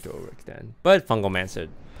waited for him to overextend. But Fungalmancer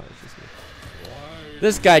punishes me.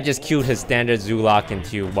 This guy just queued his standard Zoolock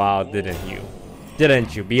into you, wild, didn't you?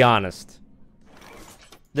 Didn't you? Be honest.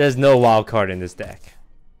 There's no wild card in this deck.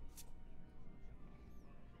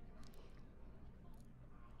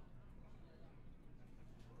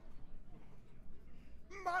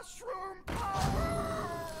 Mushroom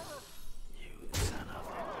power! You son of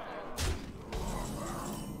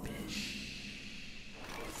a bitch.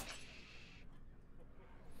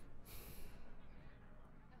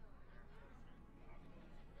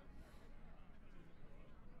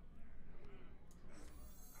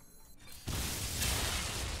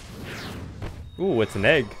 Ooh, it's an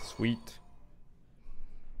egg. Sweet.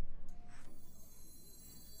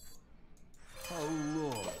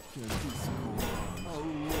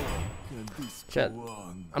 Chat,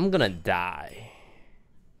 I'm gonna die.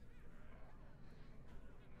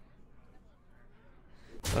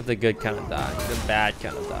 Not the good kind of die, the bad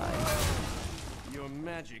kind of die. Your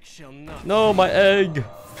magic shall not. No, my egg!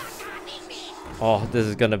 Oh, this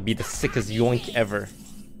is gonna be the sickest yoink ever.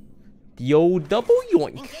 The old double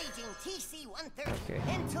yoink. Okay.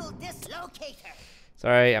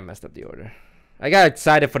 Sorry, I messed up the order. I got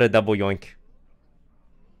excited for the double yoink.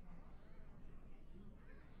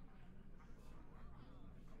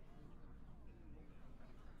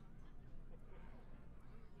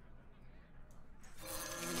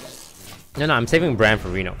 No, I'm saving Bran for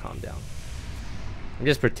Reno. Calm down. I'm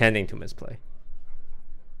just pretending to misplay.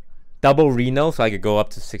 Double Reno so I could go up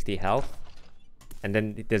to 60 health. And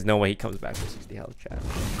then there's no way he comes back from 60 health, chat.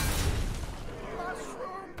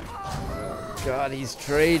 Oh god, he's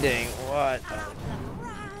trading. What?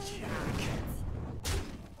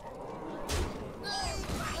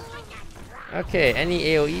 Okay, any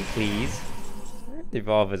AoE, please.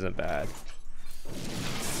 Devolve isn't bad.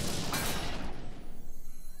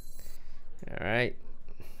 Alright.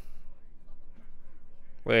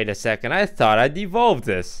 Wait a second, I thought I devolved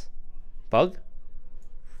this. Bug?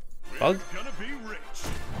 Bug?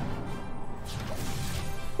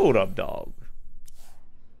 Hold up, dog.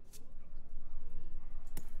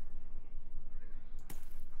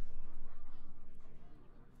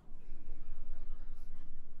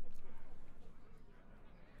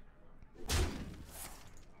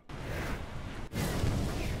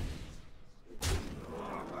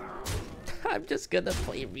 I'm just gonna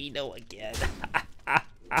play Reno again.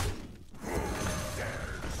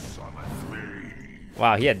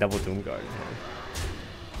 Wow, he had double Doomguard.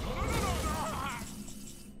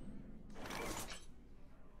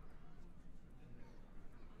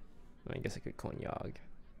 I guess I could clone Yogg.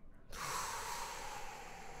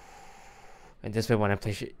 And this way when I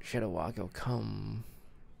play Shudderwock, it'll come.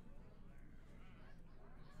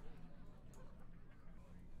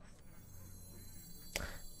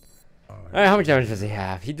 Alright, how much damage does he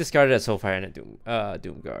have? He discarded a Soulfire and a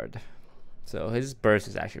Doomguard. So his burst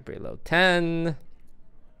is actually pretty low. 10.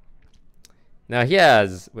 Now he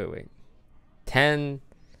has, wait. 10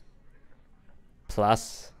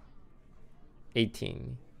 plus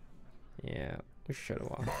 18. Yeah, we should have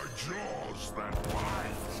won. My jaws that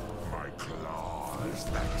bite, my claws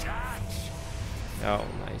that catch. Oh,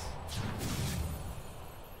 nice.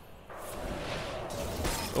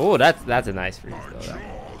 Oh, that's a nice freeze though.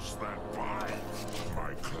 Jaws that bite,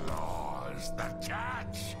 my claws that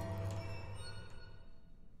catch.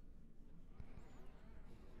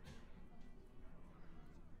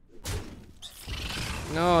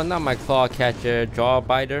 No, not my claw catcher, jaw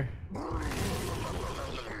biter.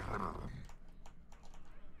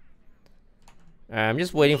 I'm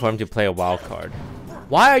just waiting for him to play a wild card.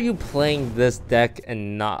 Why are you playing this deck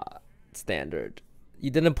and not standard? You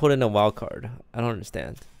didn't put in a wild card. I don't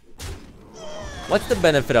understand. What's the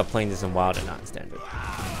benefit of playing this in wild and not in standard?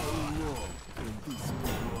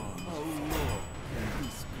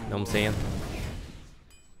 Know what I'm saying?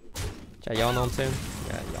 Chat, y'all know what I'm saying?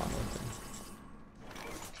 Yeah, y'all know what I'm saying.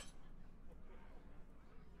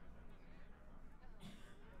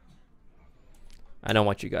 I know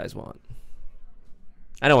what you guys want.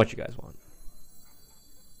 I know what you guys want.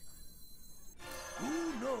 Who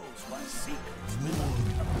knows what secrets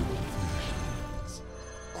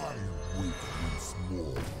I wait once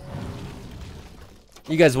more.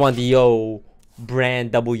 You guys want the yo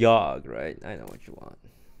brand double Yogg, right? I know what you want.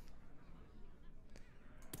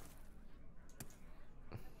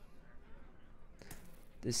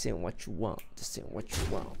 This ain't what you want. This ain't what you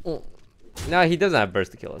want. No, he doesn't have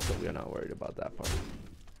burst to kill us, so we're not worried about that part.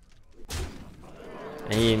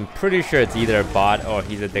 And I'm pretty sure it's either a bot or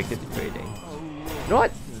he's addicted to trading. You know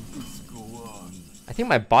what? I think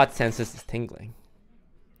my bot senses is tingling.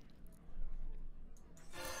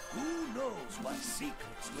 Who knows what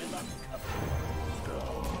secrets will uncover?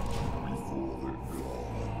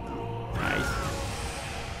 Nice.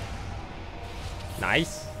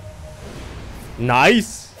 Nice.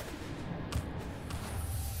 Nice.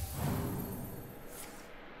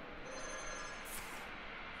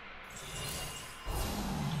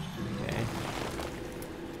 Okay.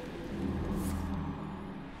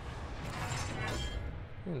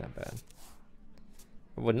 Not bad.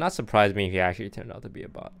 It would not surprise me if he actually turned out to be a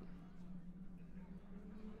bot.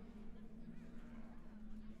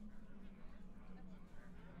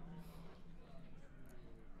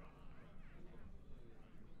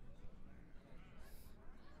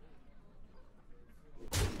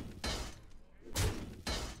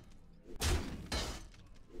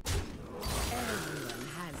 Everyone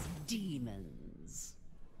has demons.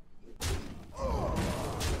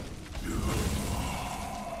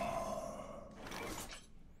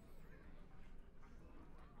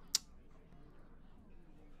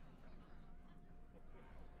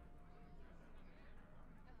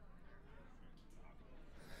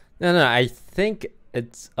 No, I think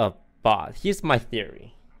it's a bot. Here's my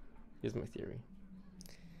theory.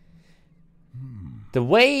 The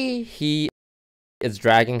way he is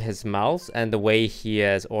dragging his mouse and the way he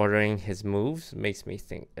is ordering his moves makes me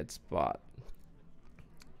think it's bot.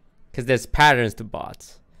 Because there's patterns to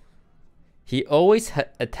bots. He always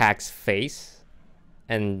attacks face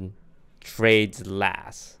and trades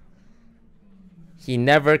last. He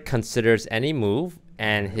never considers any move,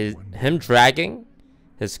 and him dragging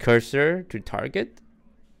his cursor to target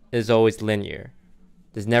is always linear.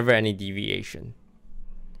 There's never any deviation.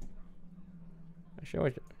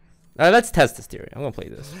 Let's test this theory. I'm gonna play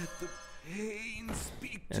this,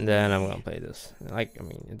 and then I'm gonna play this. I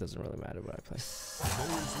mean, it doesn't really matter what I play.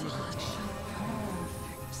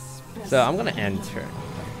 So I'm gonna end turn.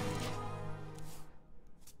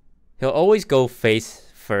 He'll always go face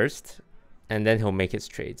first, and then he'll make his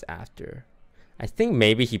trades after. I think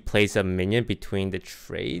maybe he plays a minion between the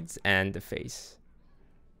trades and the face.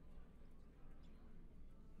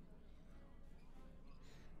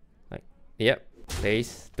 Like, yep,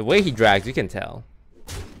 face. The way he drags, you can tell.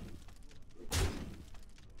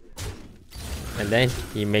 And then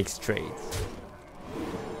he makes trades.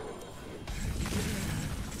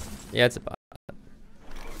 Yeah, it's about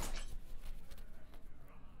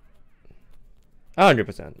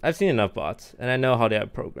 100%. I've seen enough bots, and I know how they are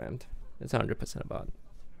programmed. It's 100% a bot.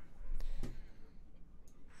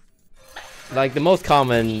 Like, the most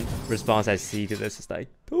common response I see to this is like,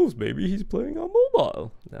 "Those maybe he's playing on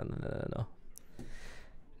mobile." No.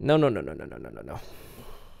 No.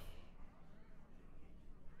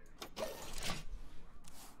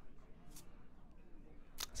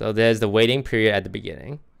 So there's the waiting period at the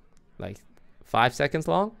beginning, like 5 seconds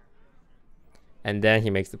long, and then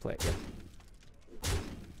he makes the play. Yeah.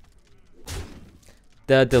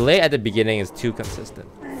 The delay at the beginning is too consistent.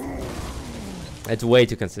 It's way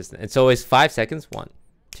too consistent. It's always 5 seconds. 1,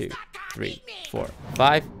 2, 3, 4,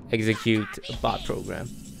 5. Execute a bot program.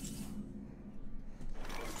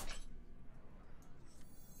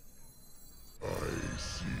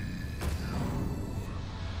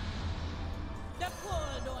 The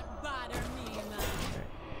poor don't bother me, man.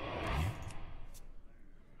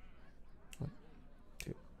 1,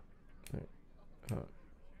 2, 3, 4,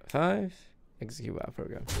 5. Execute bot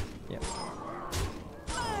program. Yeah.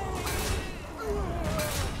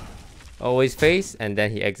 Always face, and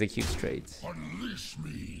then he executes trades. Unleash me.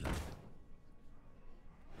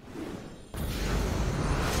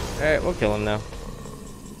 Alright, we'll kill him now.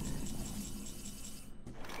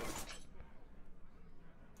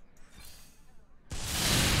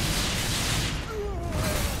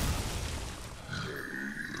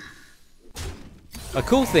 A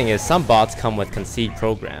cool thing is some bots come with concede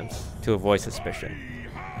programs to avoid suspicion.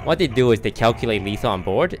 What they do is they calculate lethal on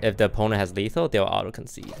board. If the opponent has lethal, they'll auto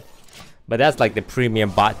concede. But that's like the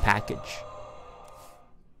premium bot package.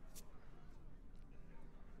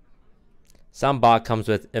 Some bot comes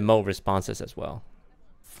with emote responses as well.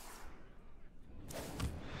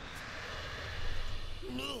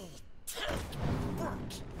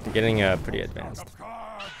 They're getting pretty advanced.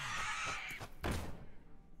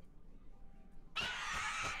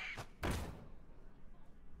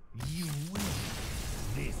 You win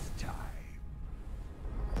this time.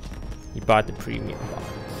 He bought the premium bot.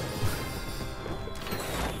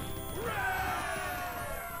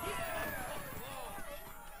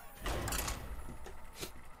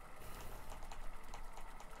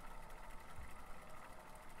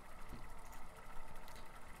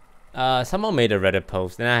 Someone made a Reddit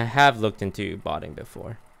post, and I have looked into botting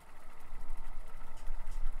before.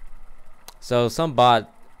 So some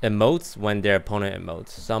bot emotes when their opponent emotes.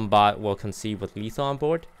 Some bot will concede with lethal on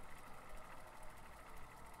board.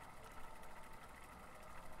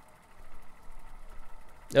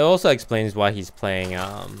 It also explains why he's playing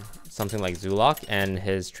something like Zulok and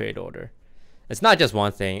his trade order. It's not just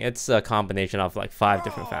one thing, it's a combination of like 5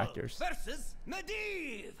 different factors. Versus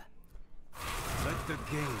Medivh. Let the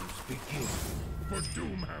games begin. For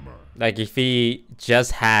Doomhammer. Like if he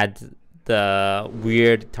just had the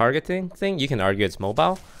weird targeting thing, you can argue it's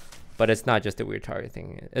mobile, but it's not just the weird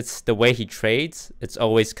targeting. It's the way he trades, it's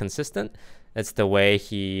always consistent. It's the way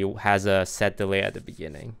he has a set delay at the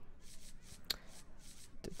beginning.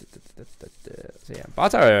 So yeah,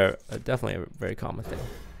 bots are definitely a very common thing.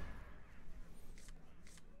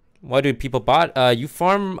 Why do people bot? You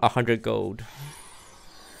farm 100 gold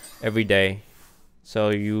every day.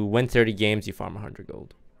 So you win 30 games, you farm 100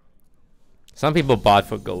 gold. Some people bot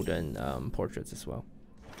for golden portraits as well.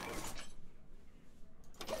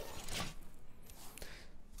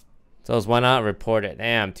 So why not report it?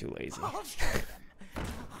 I'm too lazy. I'll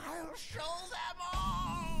show them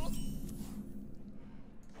all.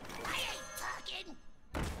 I ain't talking.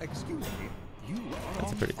 Excuse me. You are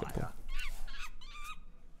That's a pretty good point.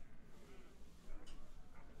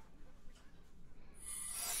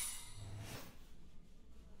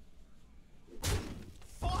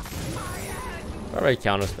 Alright,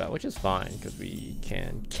 counter spell, which is fine because we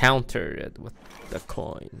can counter it with the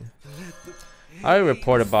coin. I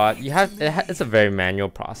report a bot. You have it's a very manual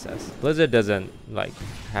process. Blizzard doesn't like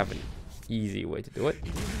have an easy way to do it,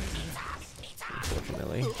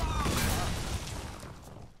 unfortunately.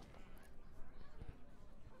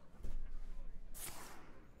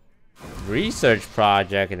 Research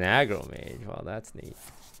project in aggro mage. Well, that's neat.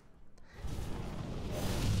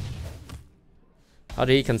 How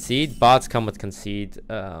do you concede? Bots come with concede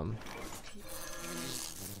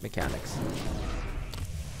mechanics.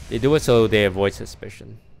 They do it so they avoid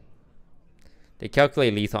suspicion. They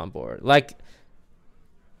calculate lethal on board. Like,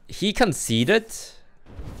 he conceded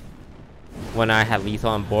when I had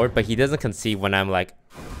lethal on board, but he doesn't concede when I'm like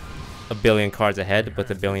a billion cards ahead with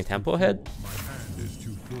a billion tempo ahead.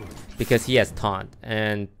 Because he has taunt,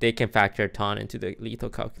 and they can factor taunt into the lethal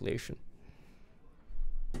calculation.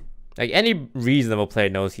 Like, any reasonable player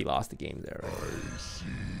knows he lost the game there, right?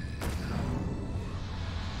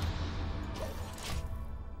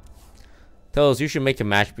 Tells you should make a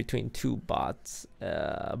match between 2 bots.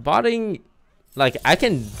 Botting, like, I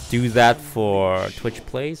can do that for Twitch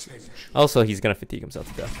plays. Also, he's gonna fatigue himself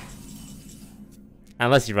to death.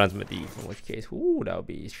 Unless he runs Medivh, in which case, ooh, that would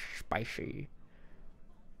be spicy.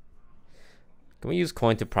 Can we use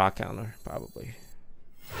coin to proc counter? Probably.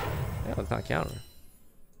 Yeah, it's not counter.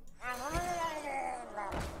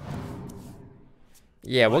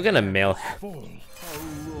 Yeah, we're gonna mill him.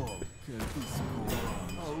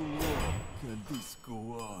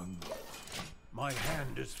 My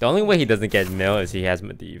hand is The only way he doesn't get mill is he has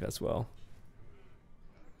Medivh as well.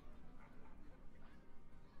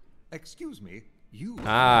 Excuse me. You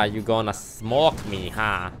Ah, you gonna smoke me,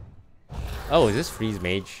 huh? Oh, is this Freeze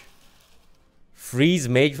Mage? Freeze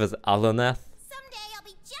Mage was Aloneth. Someday I'll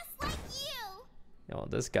be just like you. Yo,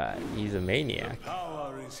 this guy, he's a maniac.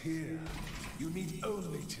 Power is here. You need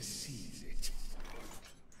only to seize it.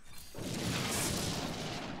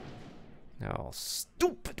 Oh,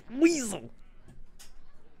 stupid weasel.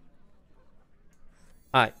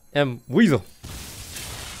 I am Weasel.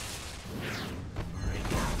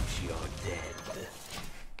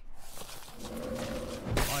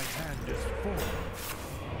 My hand is full.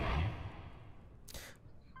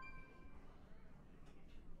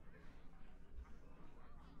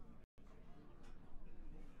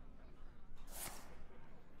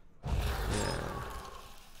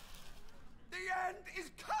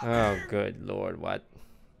 Oh, good lord, what?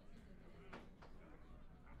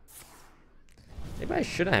 Maybe I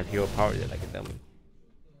shouldn't have hero power there like a dummy.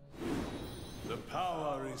 The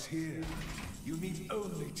power is here. You need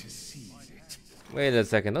only to seize it. Wait a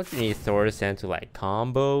second, don't you need Thor's Sand to like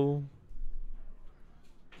combo?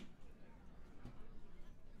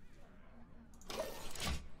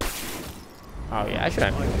 Oh yeah, I should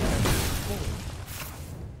have.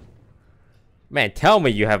 Man, tell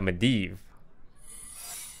me you have Medivh.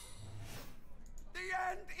 The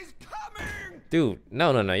end is coming. Dude,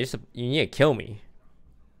 no, you need to kill me.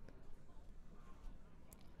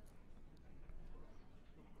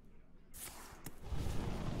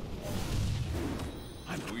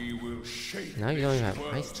 We will shape Now you don't even have this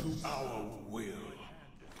world ice to stones. our will.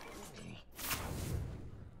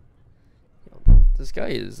 This guy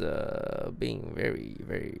is being very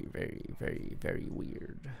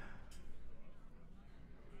weird.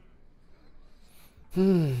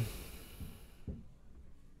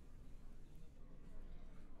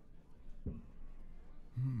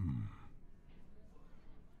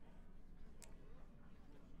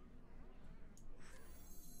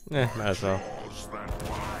 Might as well. Jaws that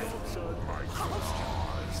bite, my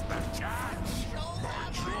claws that catch. My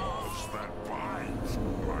jaws that bite,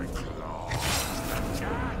 my claws that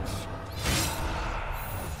catch.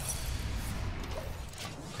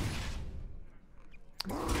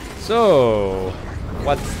 So,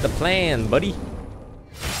 what's the plan, buddy?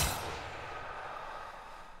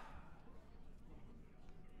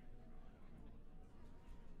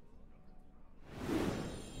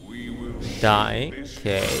 We will Dying.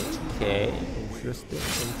 Okay. Interesting.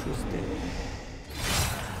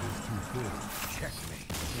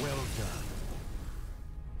 checkmate. Well done.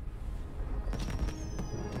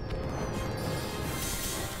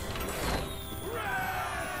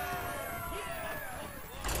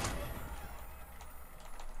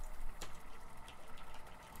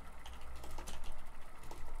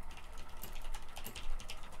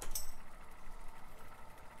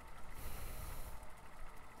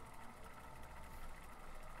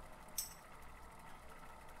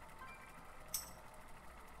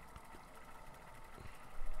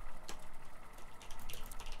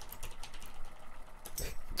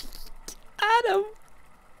 Adam.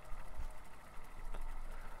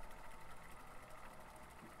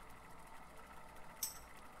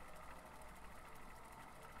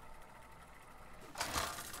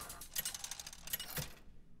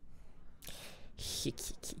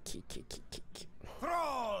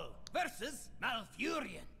 Thrall versus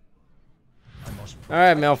Malfurion.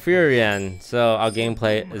 Alright, Malfurion. So our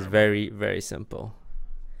gameplay is very simple.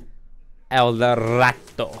 El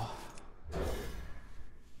Rato.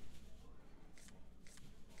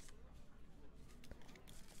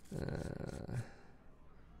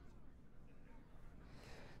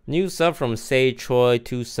 New sub from Say Troy,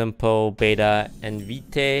 Too Simple, Beta,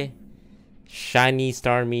 Envite, Shiny,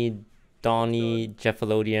 Starmie, Donnie,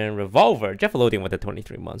 Jeffalodian, Revolver. Jeffalodian with the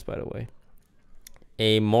 23 months, by the way.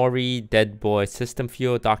 A Mori, Dead Boy, System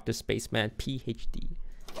Fuel, Dr. Spaceman, PhD.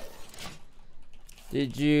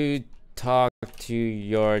 Did you talk to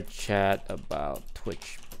your chat about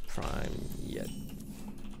Twitch Prime yet?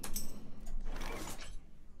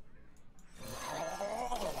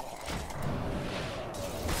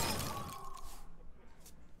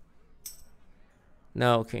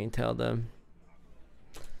 No, can you tell them?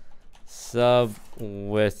 Sub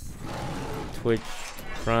with Twitch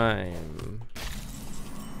Prime.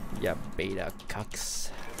 Yeah, beta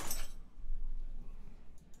cucks.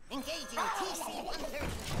 Engaging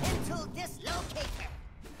TC-130 mental dislocator.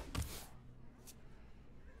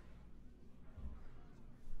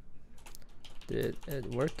 Did it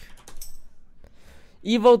work?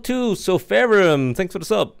 Evo 2, Soferum, thanks for the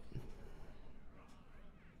sub.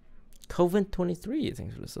 Coven23,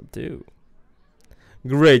 thanks for the sub too.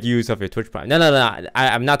 Great use of your Twitch Prime. No.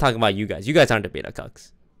 I'm not talking about you guys. You guys aren't the beta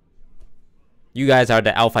cucks. You guys are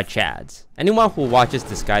the alpha chads. Anyone who watches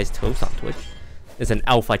Disguised Toast on Twitch is an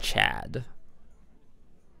alpha chad.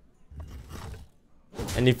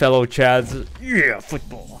 Any fellow chads? Yeah,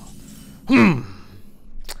 football.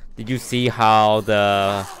 Did you see how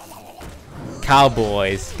the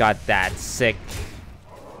Cowboys got that sick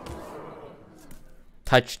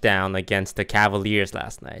touchdown against the Cavaliers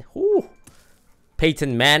last night? Whew.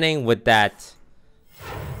 Peyton Manning with that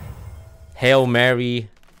Hail Mary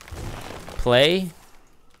play.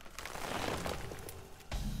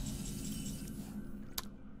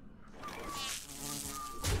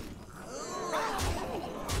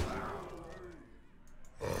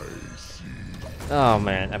 Oh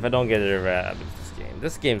man, if I don't get it right,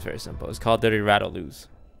 this game's very simple. It's called Dirty Rattle Lose.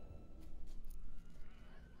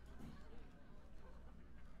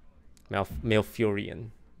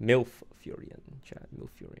 Milfurian. Chat.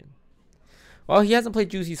 Milfurian. Well, he hasn't played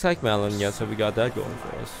Juicy Psych Melon yet, so we got that going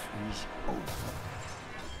for us.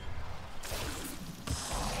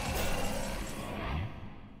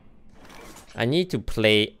 I need to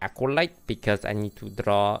play Acolyte because I need to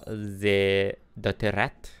draw the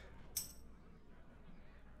turret.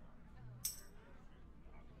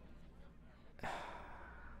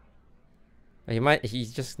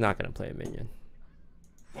 He's just not gonna play a minion.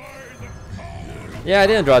 Yeah, I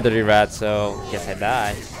didn't draw Dirty Rat, so guess I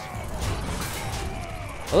die.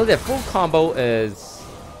 Although their full combo is...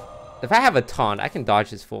 If I have a taunt, I can dodge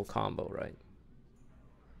his full combo, right?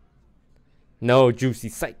 No Juicy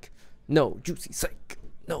Psych. No Juicy Psych.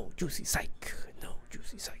 No Juicy Psych. No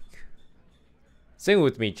Juicy Psych. Sing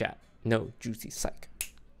with me, chat. No Juicy Psych.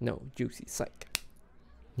 No Juicy Psych.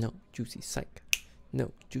 No Juicy Psych.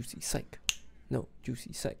 No Juicy Psych. No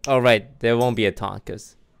Juicy Psych. Alright, there won't be a taunt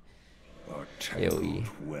because AoE.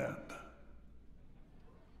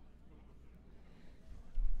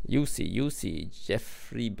 UC,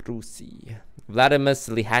 Jeffrey Brucey, Vladimir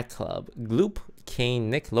Slihat Club, Gloop, Kane,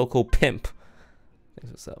 Nick, Local Pimp.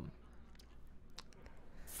 Thanks, what's up?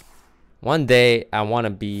 One day I want to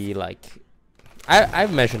be like,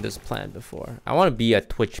 I've mentioned this plan before. I want to be a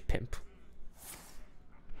Twitch pimp.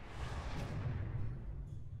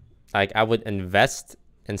 Like I would invest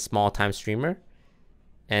in small time streamer,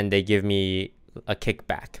 and they give me a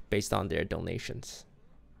kickback based on their donations,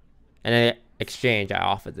 and in exchange I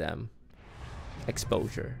offer them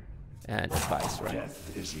exposure and advice. Right?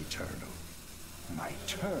 Death is eternal. My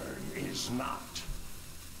turn is not.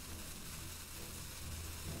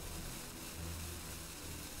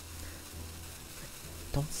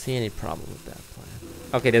 Don't see any problem with that plan.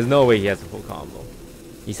 Okay, there's no way he has a full combo.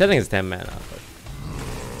 He's setting his 10 mana, but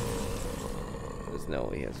there's no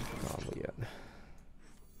way he has a full combo yet.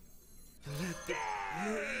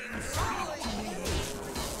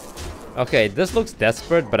 Okay, this looks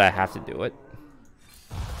desperate, but I have to do it.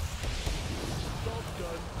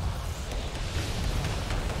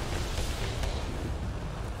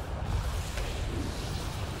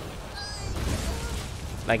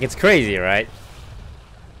 Like, it's crazy, right?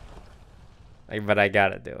 Like, but I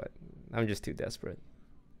gotta do it. I'm just too desperate.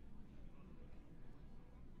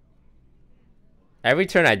 Every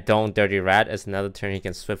turn I don't Dirty Rat is another turn he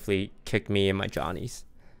can swiftly kick me in my Johnnies.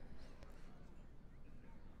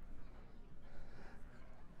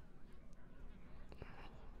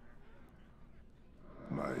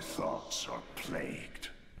 My thoughts are plagued.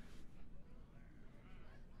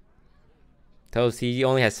 Toast, he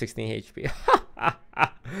only has 16 HP.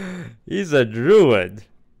 He's a druid.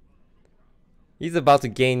 He's about to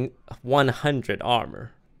gain 100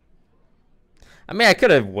 armor. I mean, I could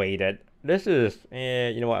have waited. This is,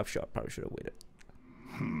 you know what? I probably should have waited.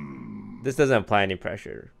 This doesn't apply any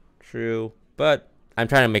pressure. True, but I'm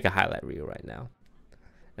trying to make a highlight reel right now,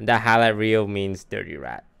 and that highlight reel means Dirty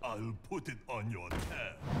Rat. I'll put it on your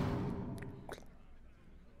tab.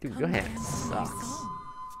 Dude, your hand sucks.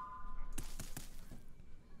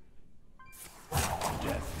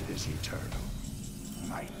 Death is eternal.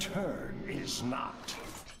 My turn is not.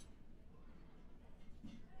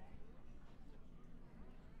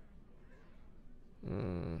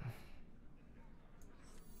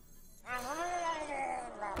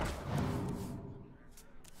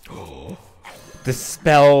 Oh,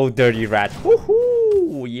 dispel Dirty Rat.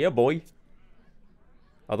 Woohoo! Yeah, boy.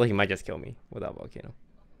 Although he might just kill me without Volcano.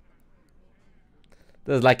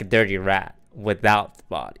 This is like a Dirty Rat without the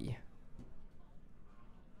body.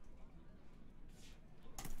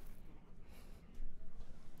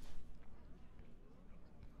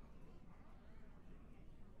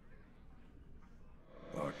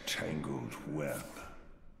 A tangled web.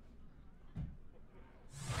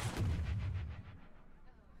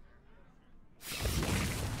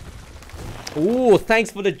 Ooh,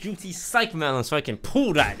 thanks for the juicy psych melon so I can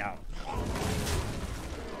pull that out.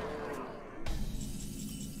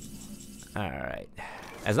 Alright.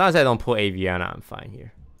 As long as I don't pull Aviana, I'm fine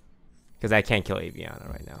here. Because I can't kill Aviana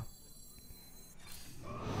right now.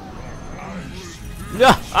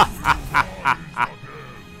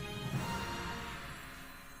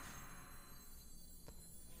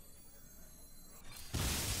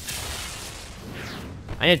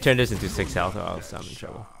 I need to turn this into 6 health or else I'm in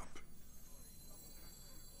trouble.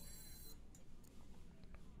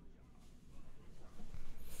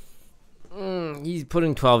 He's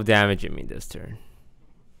putting 12 damage in me this turn.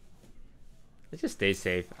 Let's just stay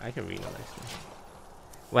safe. I can read next turn.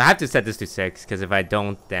 Well, I have to set this to 6 because if I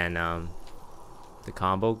don't, then the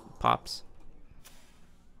combo pops.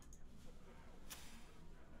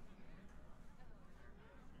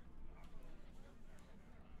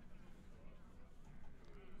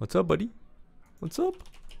 What's up, buddy? What's up?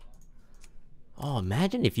 Oh,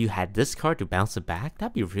 imagine if you had this card to bounce it back.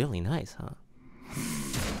 That'd be really nice, huh?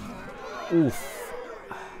 Oof.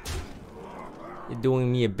 You're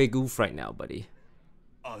doing me a big oof right now, buddy.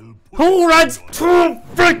 Who runs 2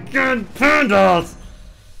 freaking pandas?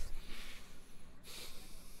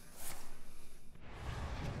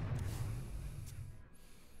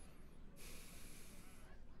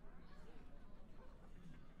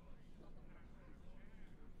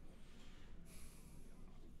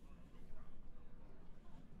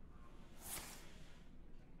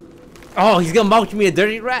 Oh, he's gonna mulch me a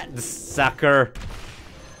dirty rat, the sucker.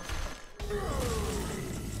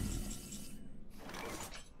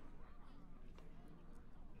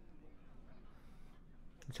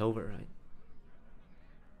 It's over, right?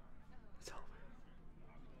 It's over.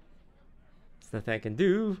 There's nothing I can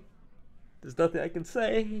do. There's nothing I can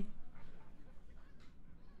say.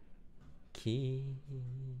 Keep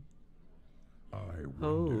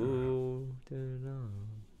holding on.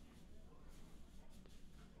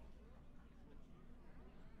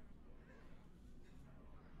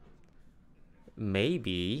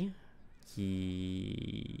 Maybe he...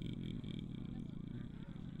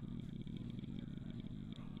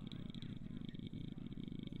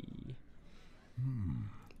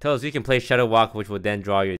 Tell us you can play Shudderwock, which will then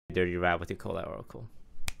draw your dirty rat with your Cola Oracle.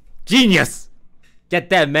 Genius! Get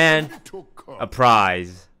that man a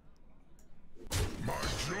prize. My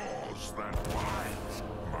jaws that bite,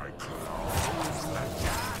 my claws that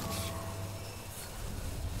catch.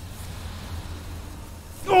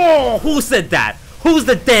 Oh, who said that? Who's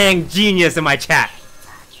the dang genius in my chat?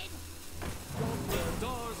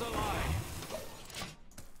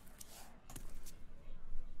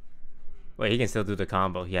 Wait, he can still do the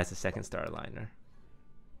combo. He has a second star liner.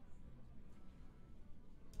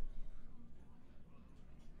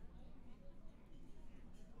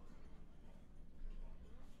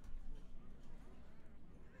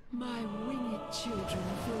 My winged children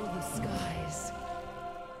fill the skies.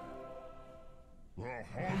 The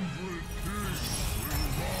 100 Kings will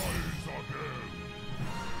rise again.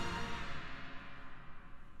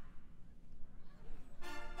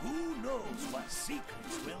 Who knows what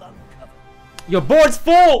secrets will uncover? Your board's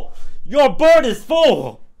full! Your board is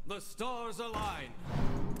full! The stars align.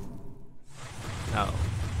 Oh.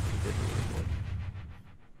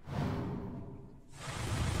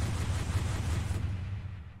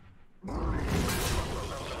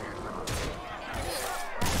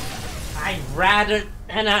 I'd rather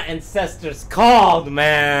Anna Ancestors called,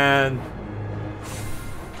 man!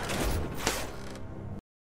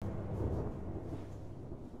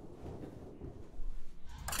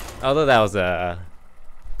 Although that was a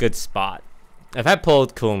good spot. If I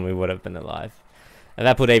pulled Kuln, we would have been alive. If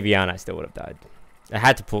I pulled Aviana, I still would have died. I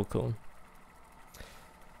had to pull Kuln.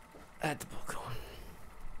 I had to pull Kuln.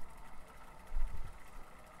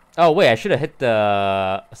 Oh wait, I should have hit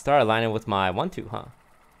the star aligner with my 1-2, huh?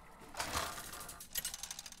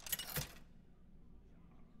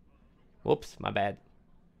 Whoops, my bad.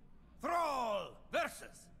 Thrall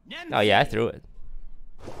versus Oh yeah, I threw it.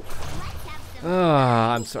 Oh,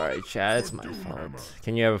 I'm sorry, Chad. It's my fault.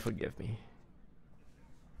 Can you ever forgive me?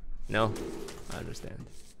 No? I understand.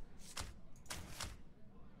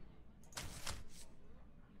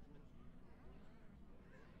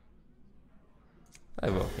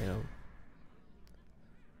 I will, you know.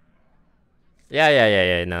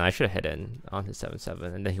 Yeah. No, I should have hit in on his 7/7,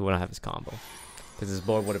 and then he wouldn't have his combo. Because his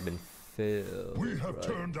board would have been filled. We have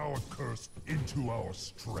turned our curse into our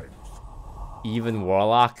strength. Even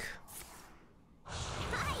Warlock?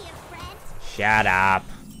 Hiya, friend. Shut up.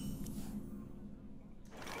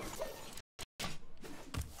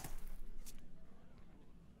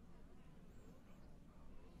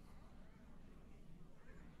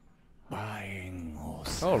 buying or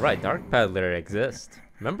Oh right, Dark Peddler exists.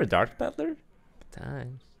 Remember Dark Peddler? Good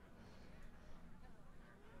times.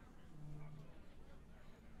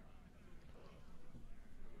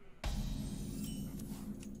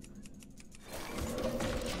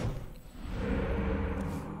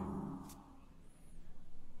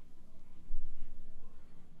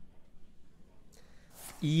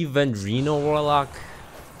 Even Reno Warlock?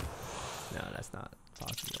 No, that's not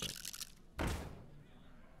possible.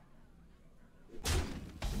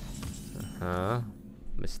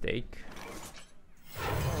 Mistake.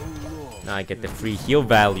 Now I get the free heal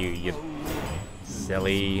value, you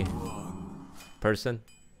silly person.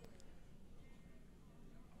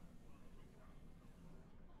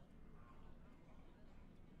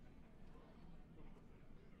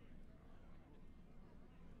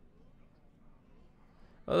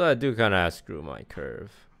 Although I do kind of screw my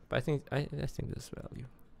curve, but I think this value.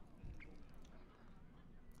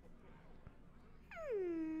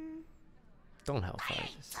 Don't hellfire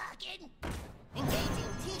this. Talking.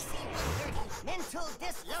 Engaging TC-130 mental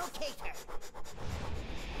dislocator.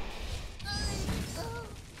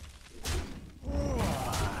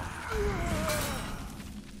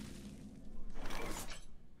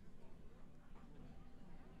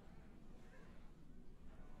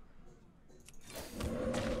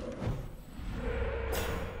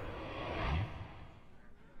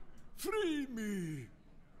 Free me!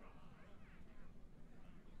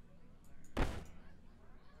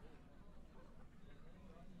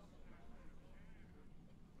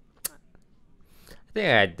 I think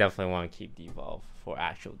I definitely want to keep Devolve for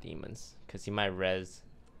actual demons, because he might res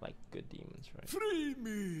like good demons, right? Free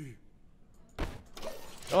me!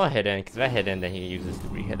 Or hidden, because if I hidden, then he uses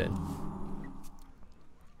 3 hidden.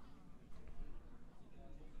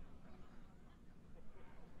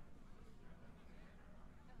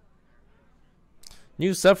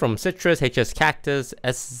 New sub from Citrus, HS Cactus,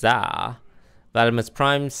 SZA, Vladimir's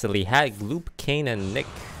Prime, Silly Hat, Gloop, Kane, and Nick.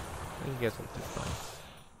 I think you guys want to find.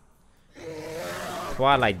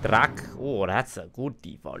 Twilight Drak. Oh, that's a good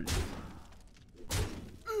default.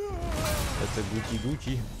 That's a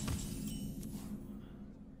Gucci.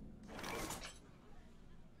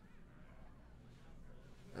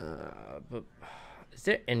 But is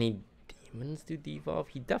there any demons to devolve?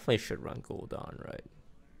 He definitely should run Gul'dan, right?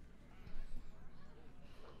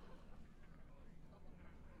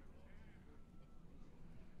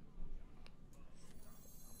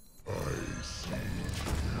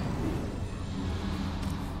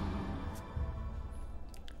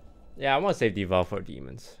 Yeah, I want to save devolve for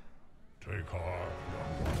demons. Take heart,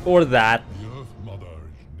 Or that. the Earth Mother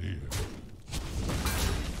is near.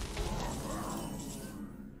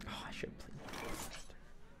 Oh, I should play.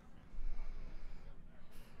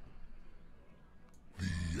 The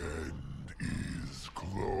end is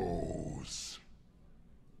close.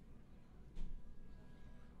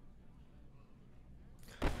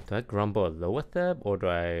 Do I grumble a Loatheb or do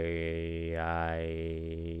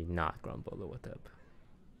I not grumble a Loatheb?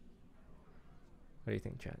 What do you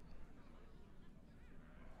think, chat?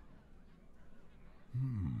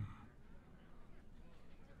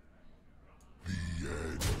 The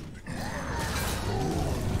end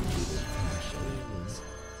is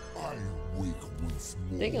I wake once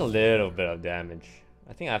more. Taking a little bit of damage.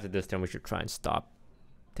 I think after this turn we should try and stop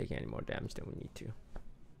taking any more damage than we need to.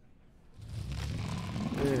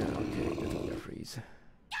 Yeah, okay, doesn't get freeze.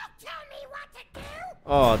 Don't tell me what to do!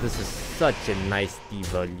 Oh, this is such a nice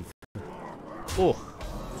devolve. Oh,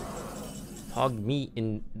 hug me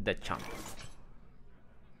in the chomp.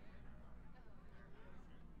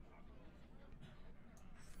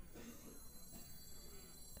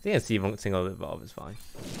 I think a single evolve is fine.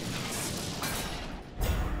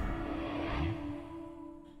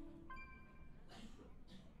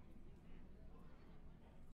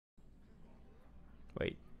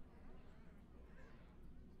 Wait.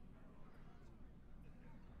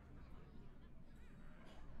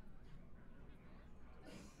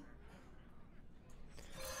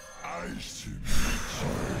 I see.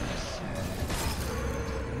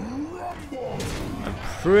 I'm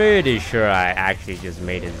pretty sure I actually just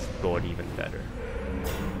made his board even better.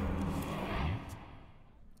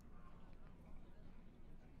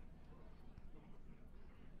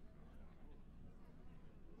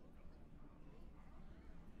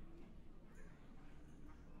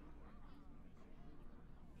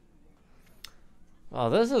 Oh,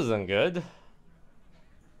 this isn't good.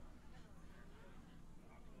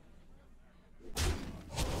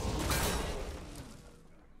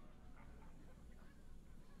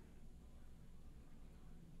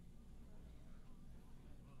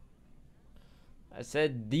 I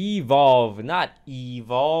said devolve, not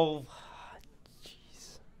evolve.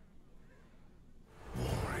 Jeez.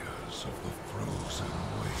 Warriors of the frozen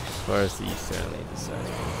waste. First, he certainly decided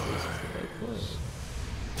this is the right play.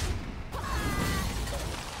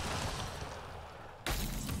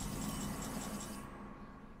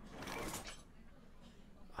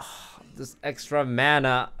 This extra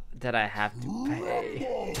mana that I have to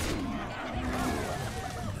pay.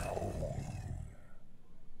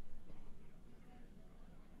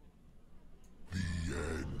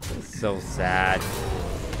 It's so sad.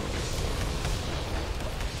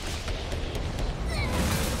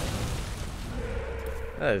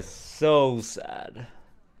 That is so sad.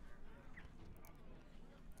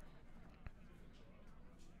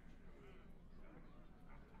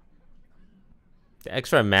 The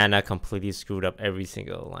extra mana completely screwed up every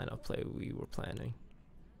single line of play we were planning.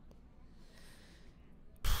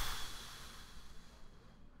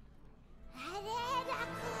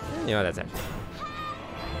 You know, that's actually.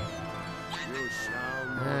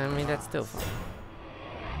 I mean, that's still fine.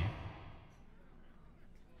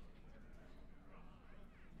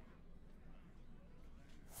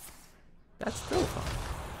 That's still fine.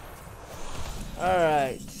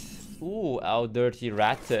 Alright. Ooh, our dirty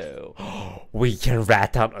ratto. We can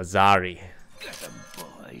rat out Azari. Get them,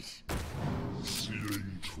 boys.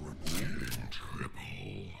 Ceiling triple.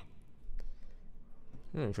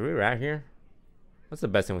 Should we rat here? What's the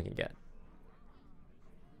best thing we can get?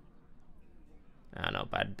 I don't know,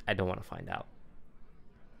 but I don't want to find out.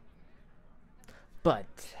 But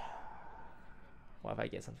what if I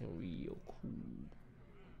get something real cool?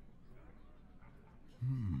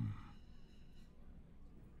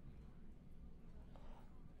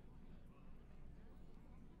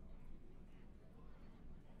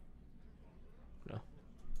 No.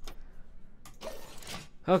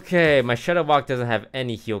 Okay, my Shudderwock doesn't have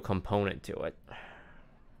any heal component to it.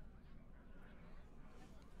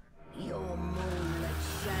 Your moonlit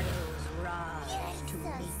shadows rise to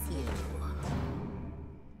meet you.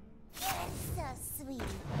 It's so sweet.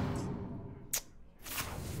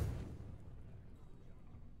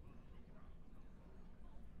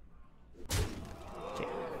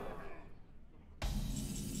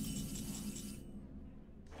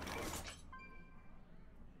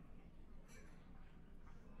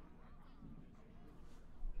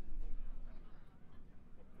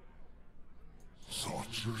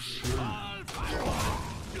 Such a shame.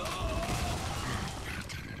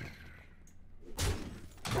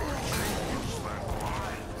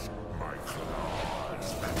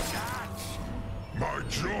 My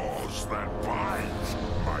jaws that bite,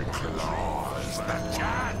 my claws that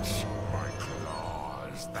catch, my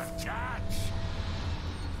claws that catch,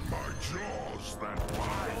 my jaws that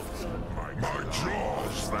bite, my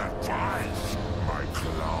jaws that bite, my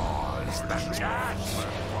claws that catch,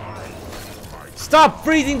 my Stop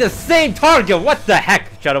freezing the same target! What the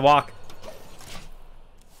heck, Shudderwock?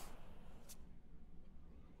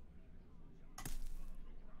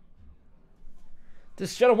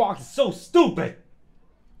 This Shudderwock is so stupid!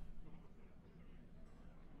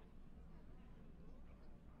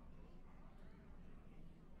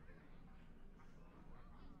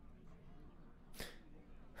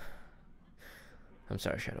 I'm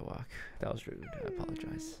sorry, Shudderwock. That was rude. I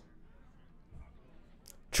apologize.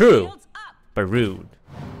 True, Shields up! but rude.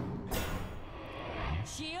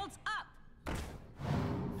 Shields up!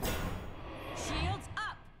 Shields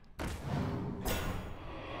up!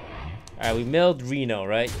 Alright, we milled Reno,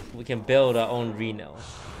 right? We can build our own Reno.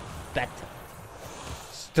 Better.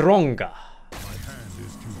 Stronger. My hand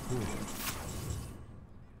is too full.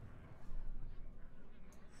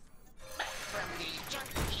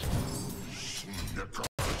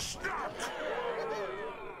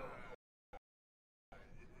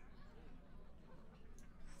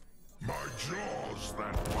 My jaws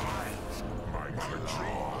that bite, my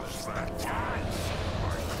jaws that catch,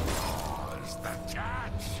 my claws that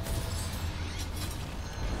catch.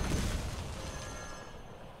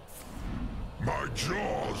 My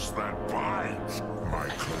jaws that bite, my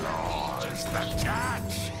claws that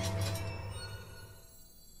catch.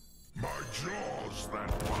 My jaws that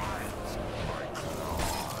bite, my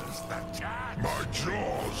claws that catch. My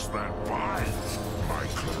jaws that bite, my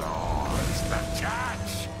claws that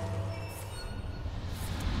catch.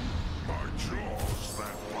 My jaws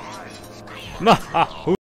that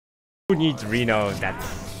bite. Who needs Reno? That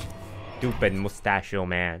stupid mustachio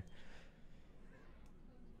man.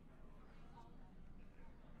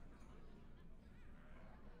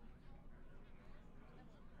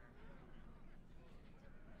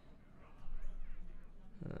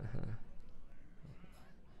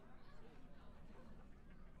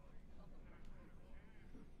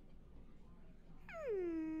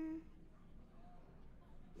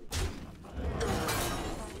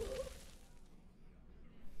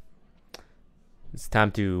 It's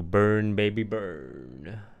time to burn, baby,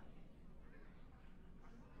 burn.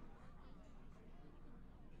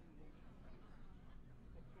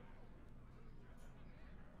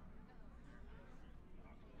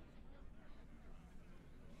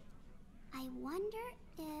 I wonder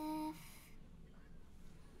if...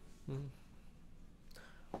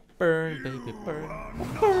 Burn, baby, burn.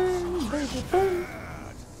 Burn, baby, burn.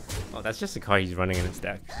 Oh, that's just a card he's running in his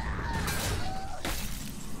deck.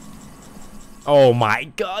 Oh my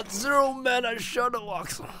god, 0 mana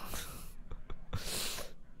Shudderwocks.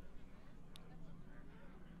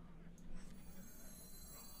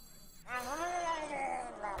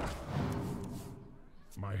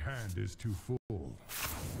 My hand is too full.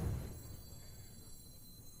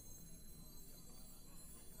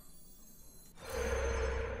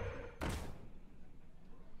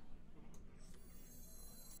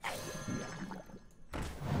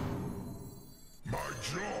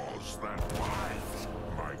 that bite.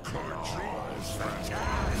 My claws that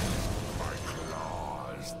catch. My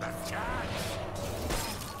claws that catch.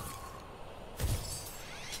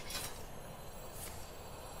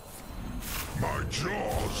 My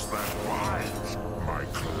jaws that bite. My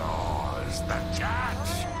claws that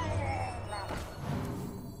catch.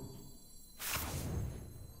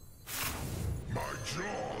 My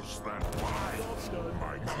jaws that bite.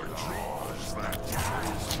 My jaws that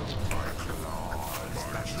catch. My claws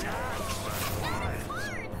that catch.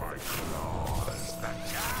 My claws that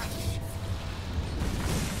catch.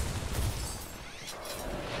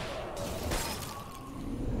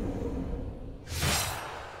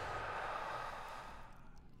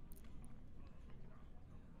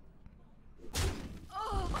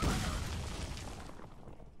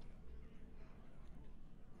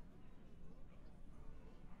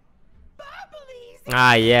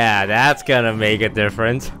 Ah, yeah, that's gonna make a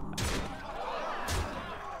difference.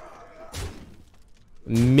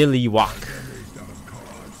 Millie walk.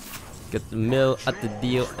 Get the mill at the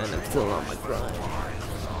deal, and I'm still on my grind.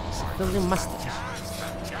 Building mustache.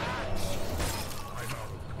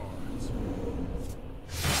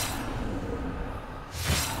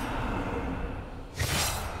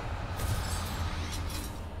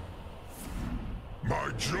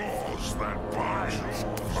 My jaws that bite,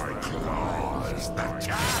 my claws that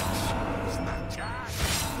catch, that catch.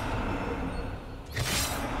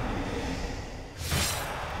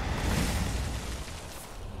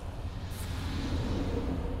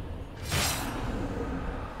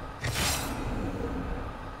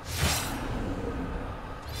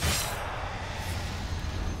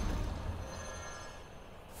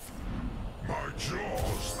 My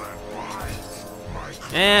jaws that bite, my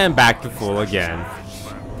claws And back to full again. that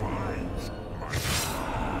bite, my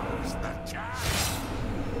claws that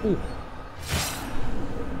catch. Ooh.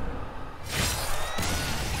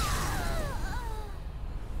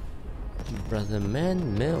 Brother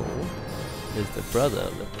Man Mill is the brother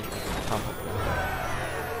of the top.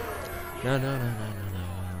 No.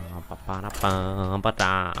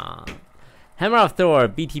 Ba-ba-da-ba. Hammer of Thor,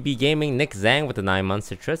 BTB Gaming, Nick Zhang with the 9 months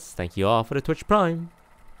citrus. Thank you all for the Twitch Prime.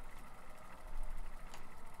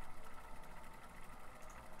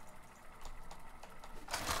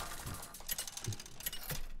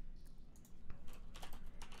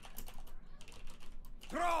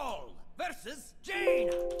 Thrall versus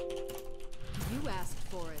Jane. You asked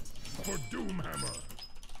for it. For Doomhammer.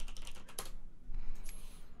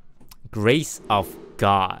 Grace of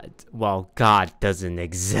God. Well, God doesn't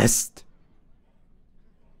exist.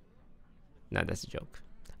 No, that's a joke.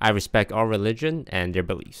 I respect all religion and their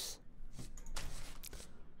beliefs.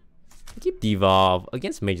 Keep Devolve.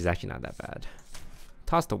 Against Mage is actually not that bad.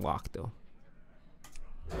 Toss the walk, though.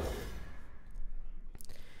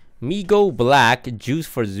 Migo Black. Juice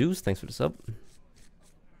for Zeus. Thanks for the sub.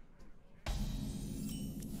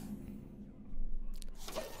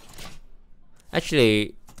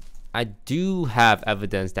 Actually, I do have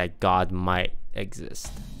evidence that God might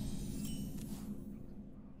exist.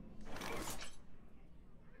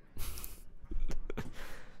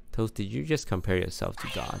 Toast, did you just compare yourself to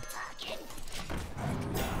God?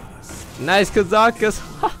 Nice, Kazakas!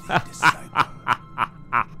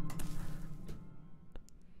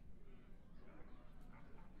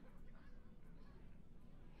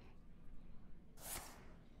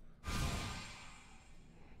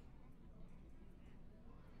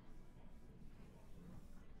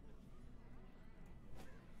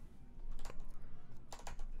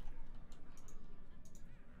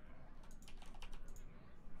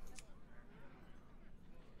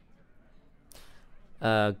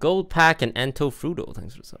 Gold Pack and Ento Frudo.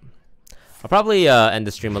 Thanks for some. I'll probably end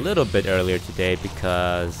the stream a little bit earlier today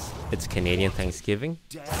because it's Canadian Thanksgiving.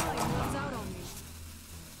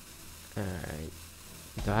 Alright.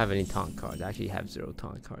 Do I have any taunt cards? I actually have 0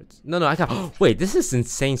 taunt cards. No, I got. Wait, this is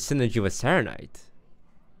insane synergy with Saronite.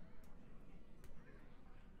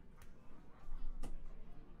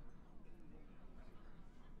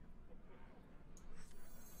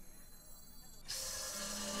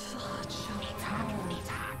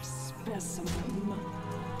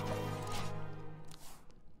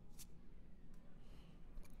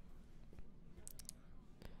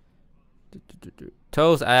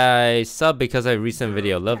 Toast, I sub because I recent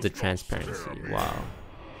video. Love the transparency. Wow.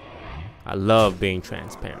 I love being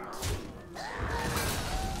transparent.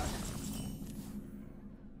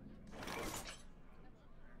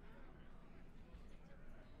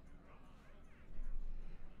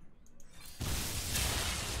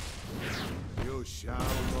 You shall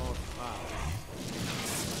not pass.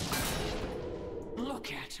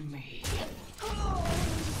 Look at me.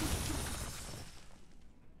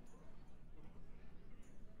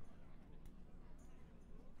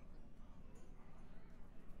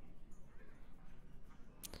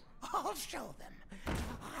 I'll show them.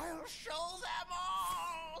 I'll show them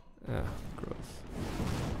all. Ugh, gross.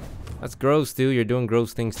 That's gross, dude. You're doing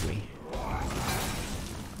gross things to me.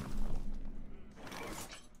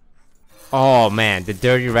 Oh man, the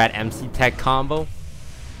Dirty Rat MC Tech combo?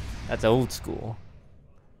 That's old school.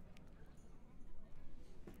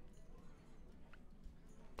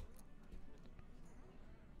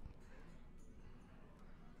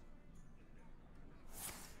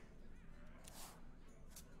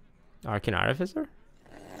 Arcane Artificer?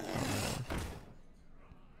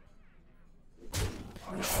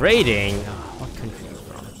 Trading? Oh, what country is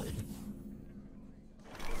from?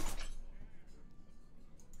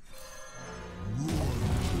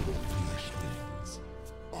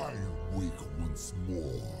 I wake once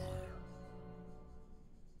more.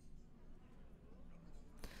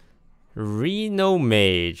 Reno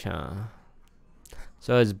Mage, huh?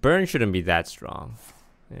 So his burn shouldn't be that strong.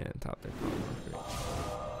 Yeah, top deck.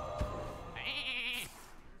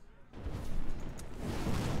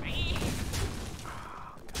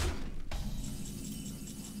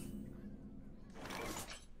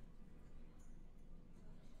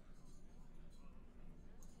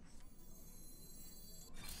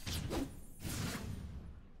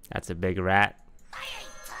 That's a big rat.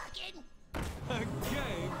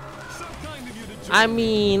 I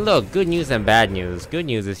mean, look, good news and bad news. Good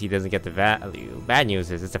news is he doesn't get the value. Bad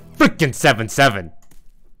news is it's a freaking 7/7.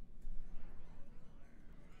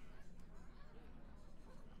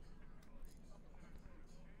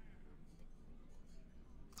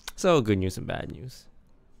 So good news and bad news.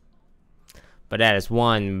 But that is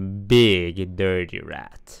one big dirty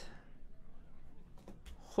rat.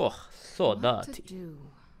 Oh, so dirty.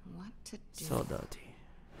 What to do? So dirty.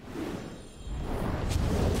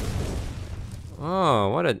 Oh,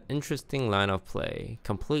 what an interesting line of play.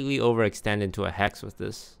 Completely overextend into a hex with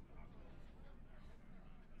this.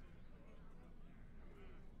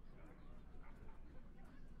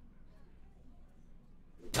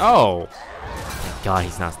 Oh! Thank God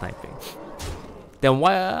he's not sniping. Then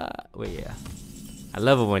why? Wait, yeah. I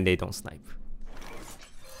love it when they don't snipe.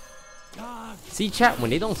 See, chat, when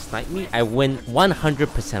they don't snipe me, I win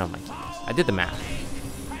 100% of my games. I did the math.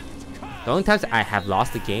 The only times I have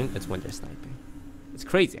lost the game is when they're sniping. It's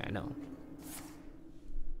crazy, I know.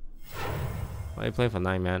 Why are you playing for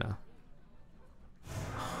 9 mana?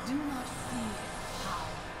 Do not fear power.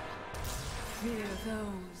 Fear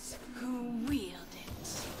those who wield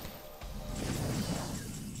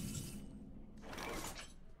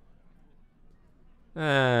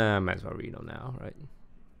it. Might as well Reno now, right?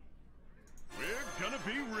 We're gonna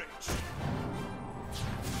be rich.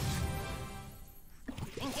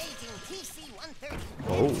 Engaging TC-130.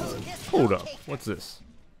 Oh, hold up. What's this?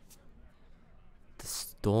 The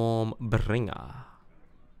Stormbringer.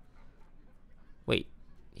 Wait,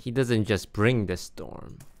 he doesn't just bring the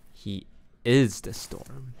storm. He is the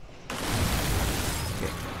storm.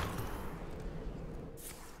 Okay.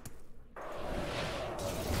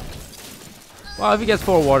 Well, if he gets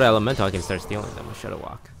 4 water elemental, I can start stealing them with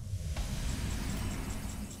Shudderwock.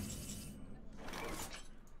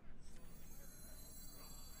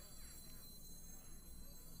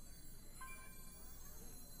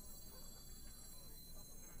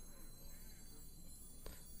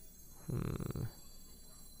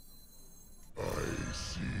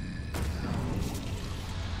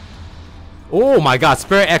 Oh my God,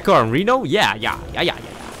 Spirit Echo and Reno? Yeah. Yeah.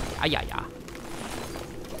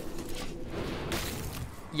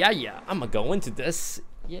 I'm gonna go into this.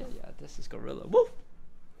 Yeah, this is Gorilla. Woo!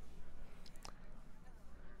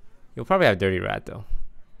 You'll probably have Dirty Rat though.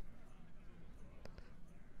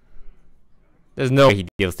 There's no way he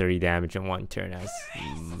deals 30 damage in 1 turn as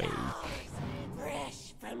Mage.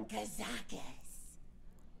 Fresh from Kazakis.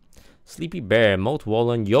 Sleepy Bear, Moat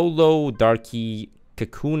Wallen, YOLO, Darky,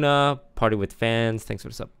 Kakuna, Party with Fans. Thanks for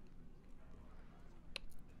the sub.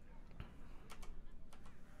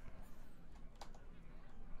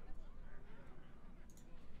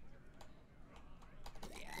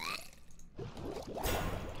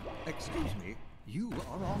 Excuse me, you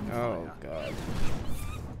are on Oh fire. God.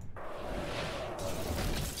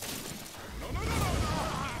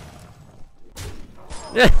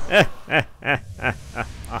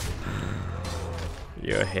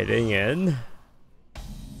 You're hitting in.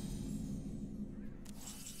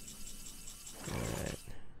 Alright.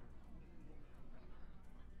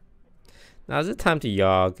 Now is it time to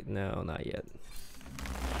Yogg? No, not yet.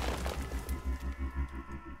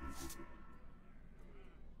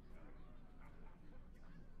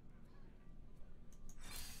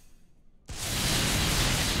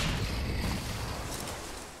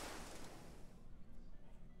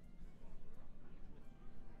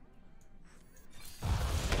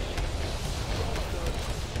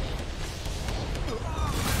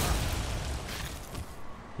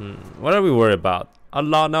 What are we worried about?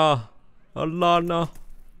 Alana. Alana.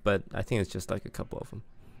 But I think it's just like a couple of them.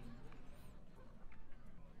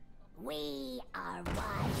 We are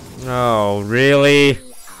one. Oh, really?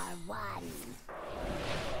 We are one.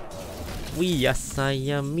 We are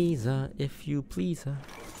Siamese, if you please.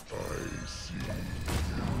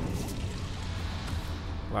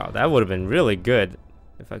 Wow, that would have been really good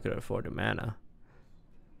if I could afford the mana.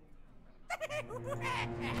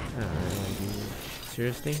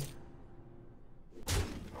 Seriously?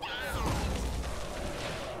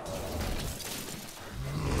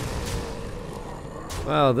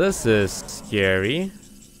 Well, this is scary.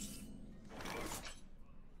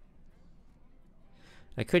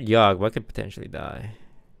 I could Yogg, but I could potentially die.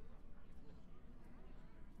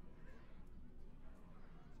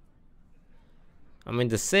 I mean,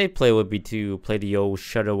 the safe play would be to play the old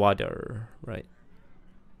Shudderwock, right?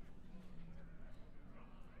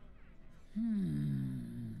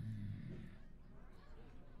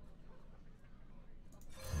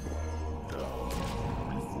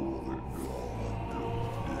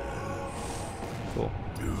 Cool.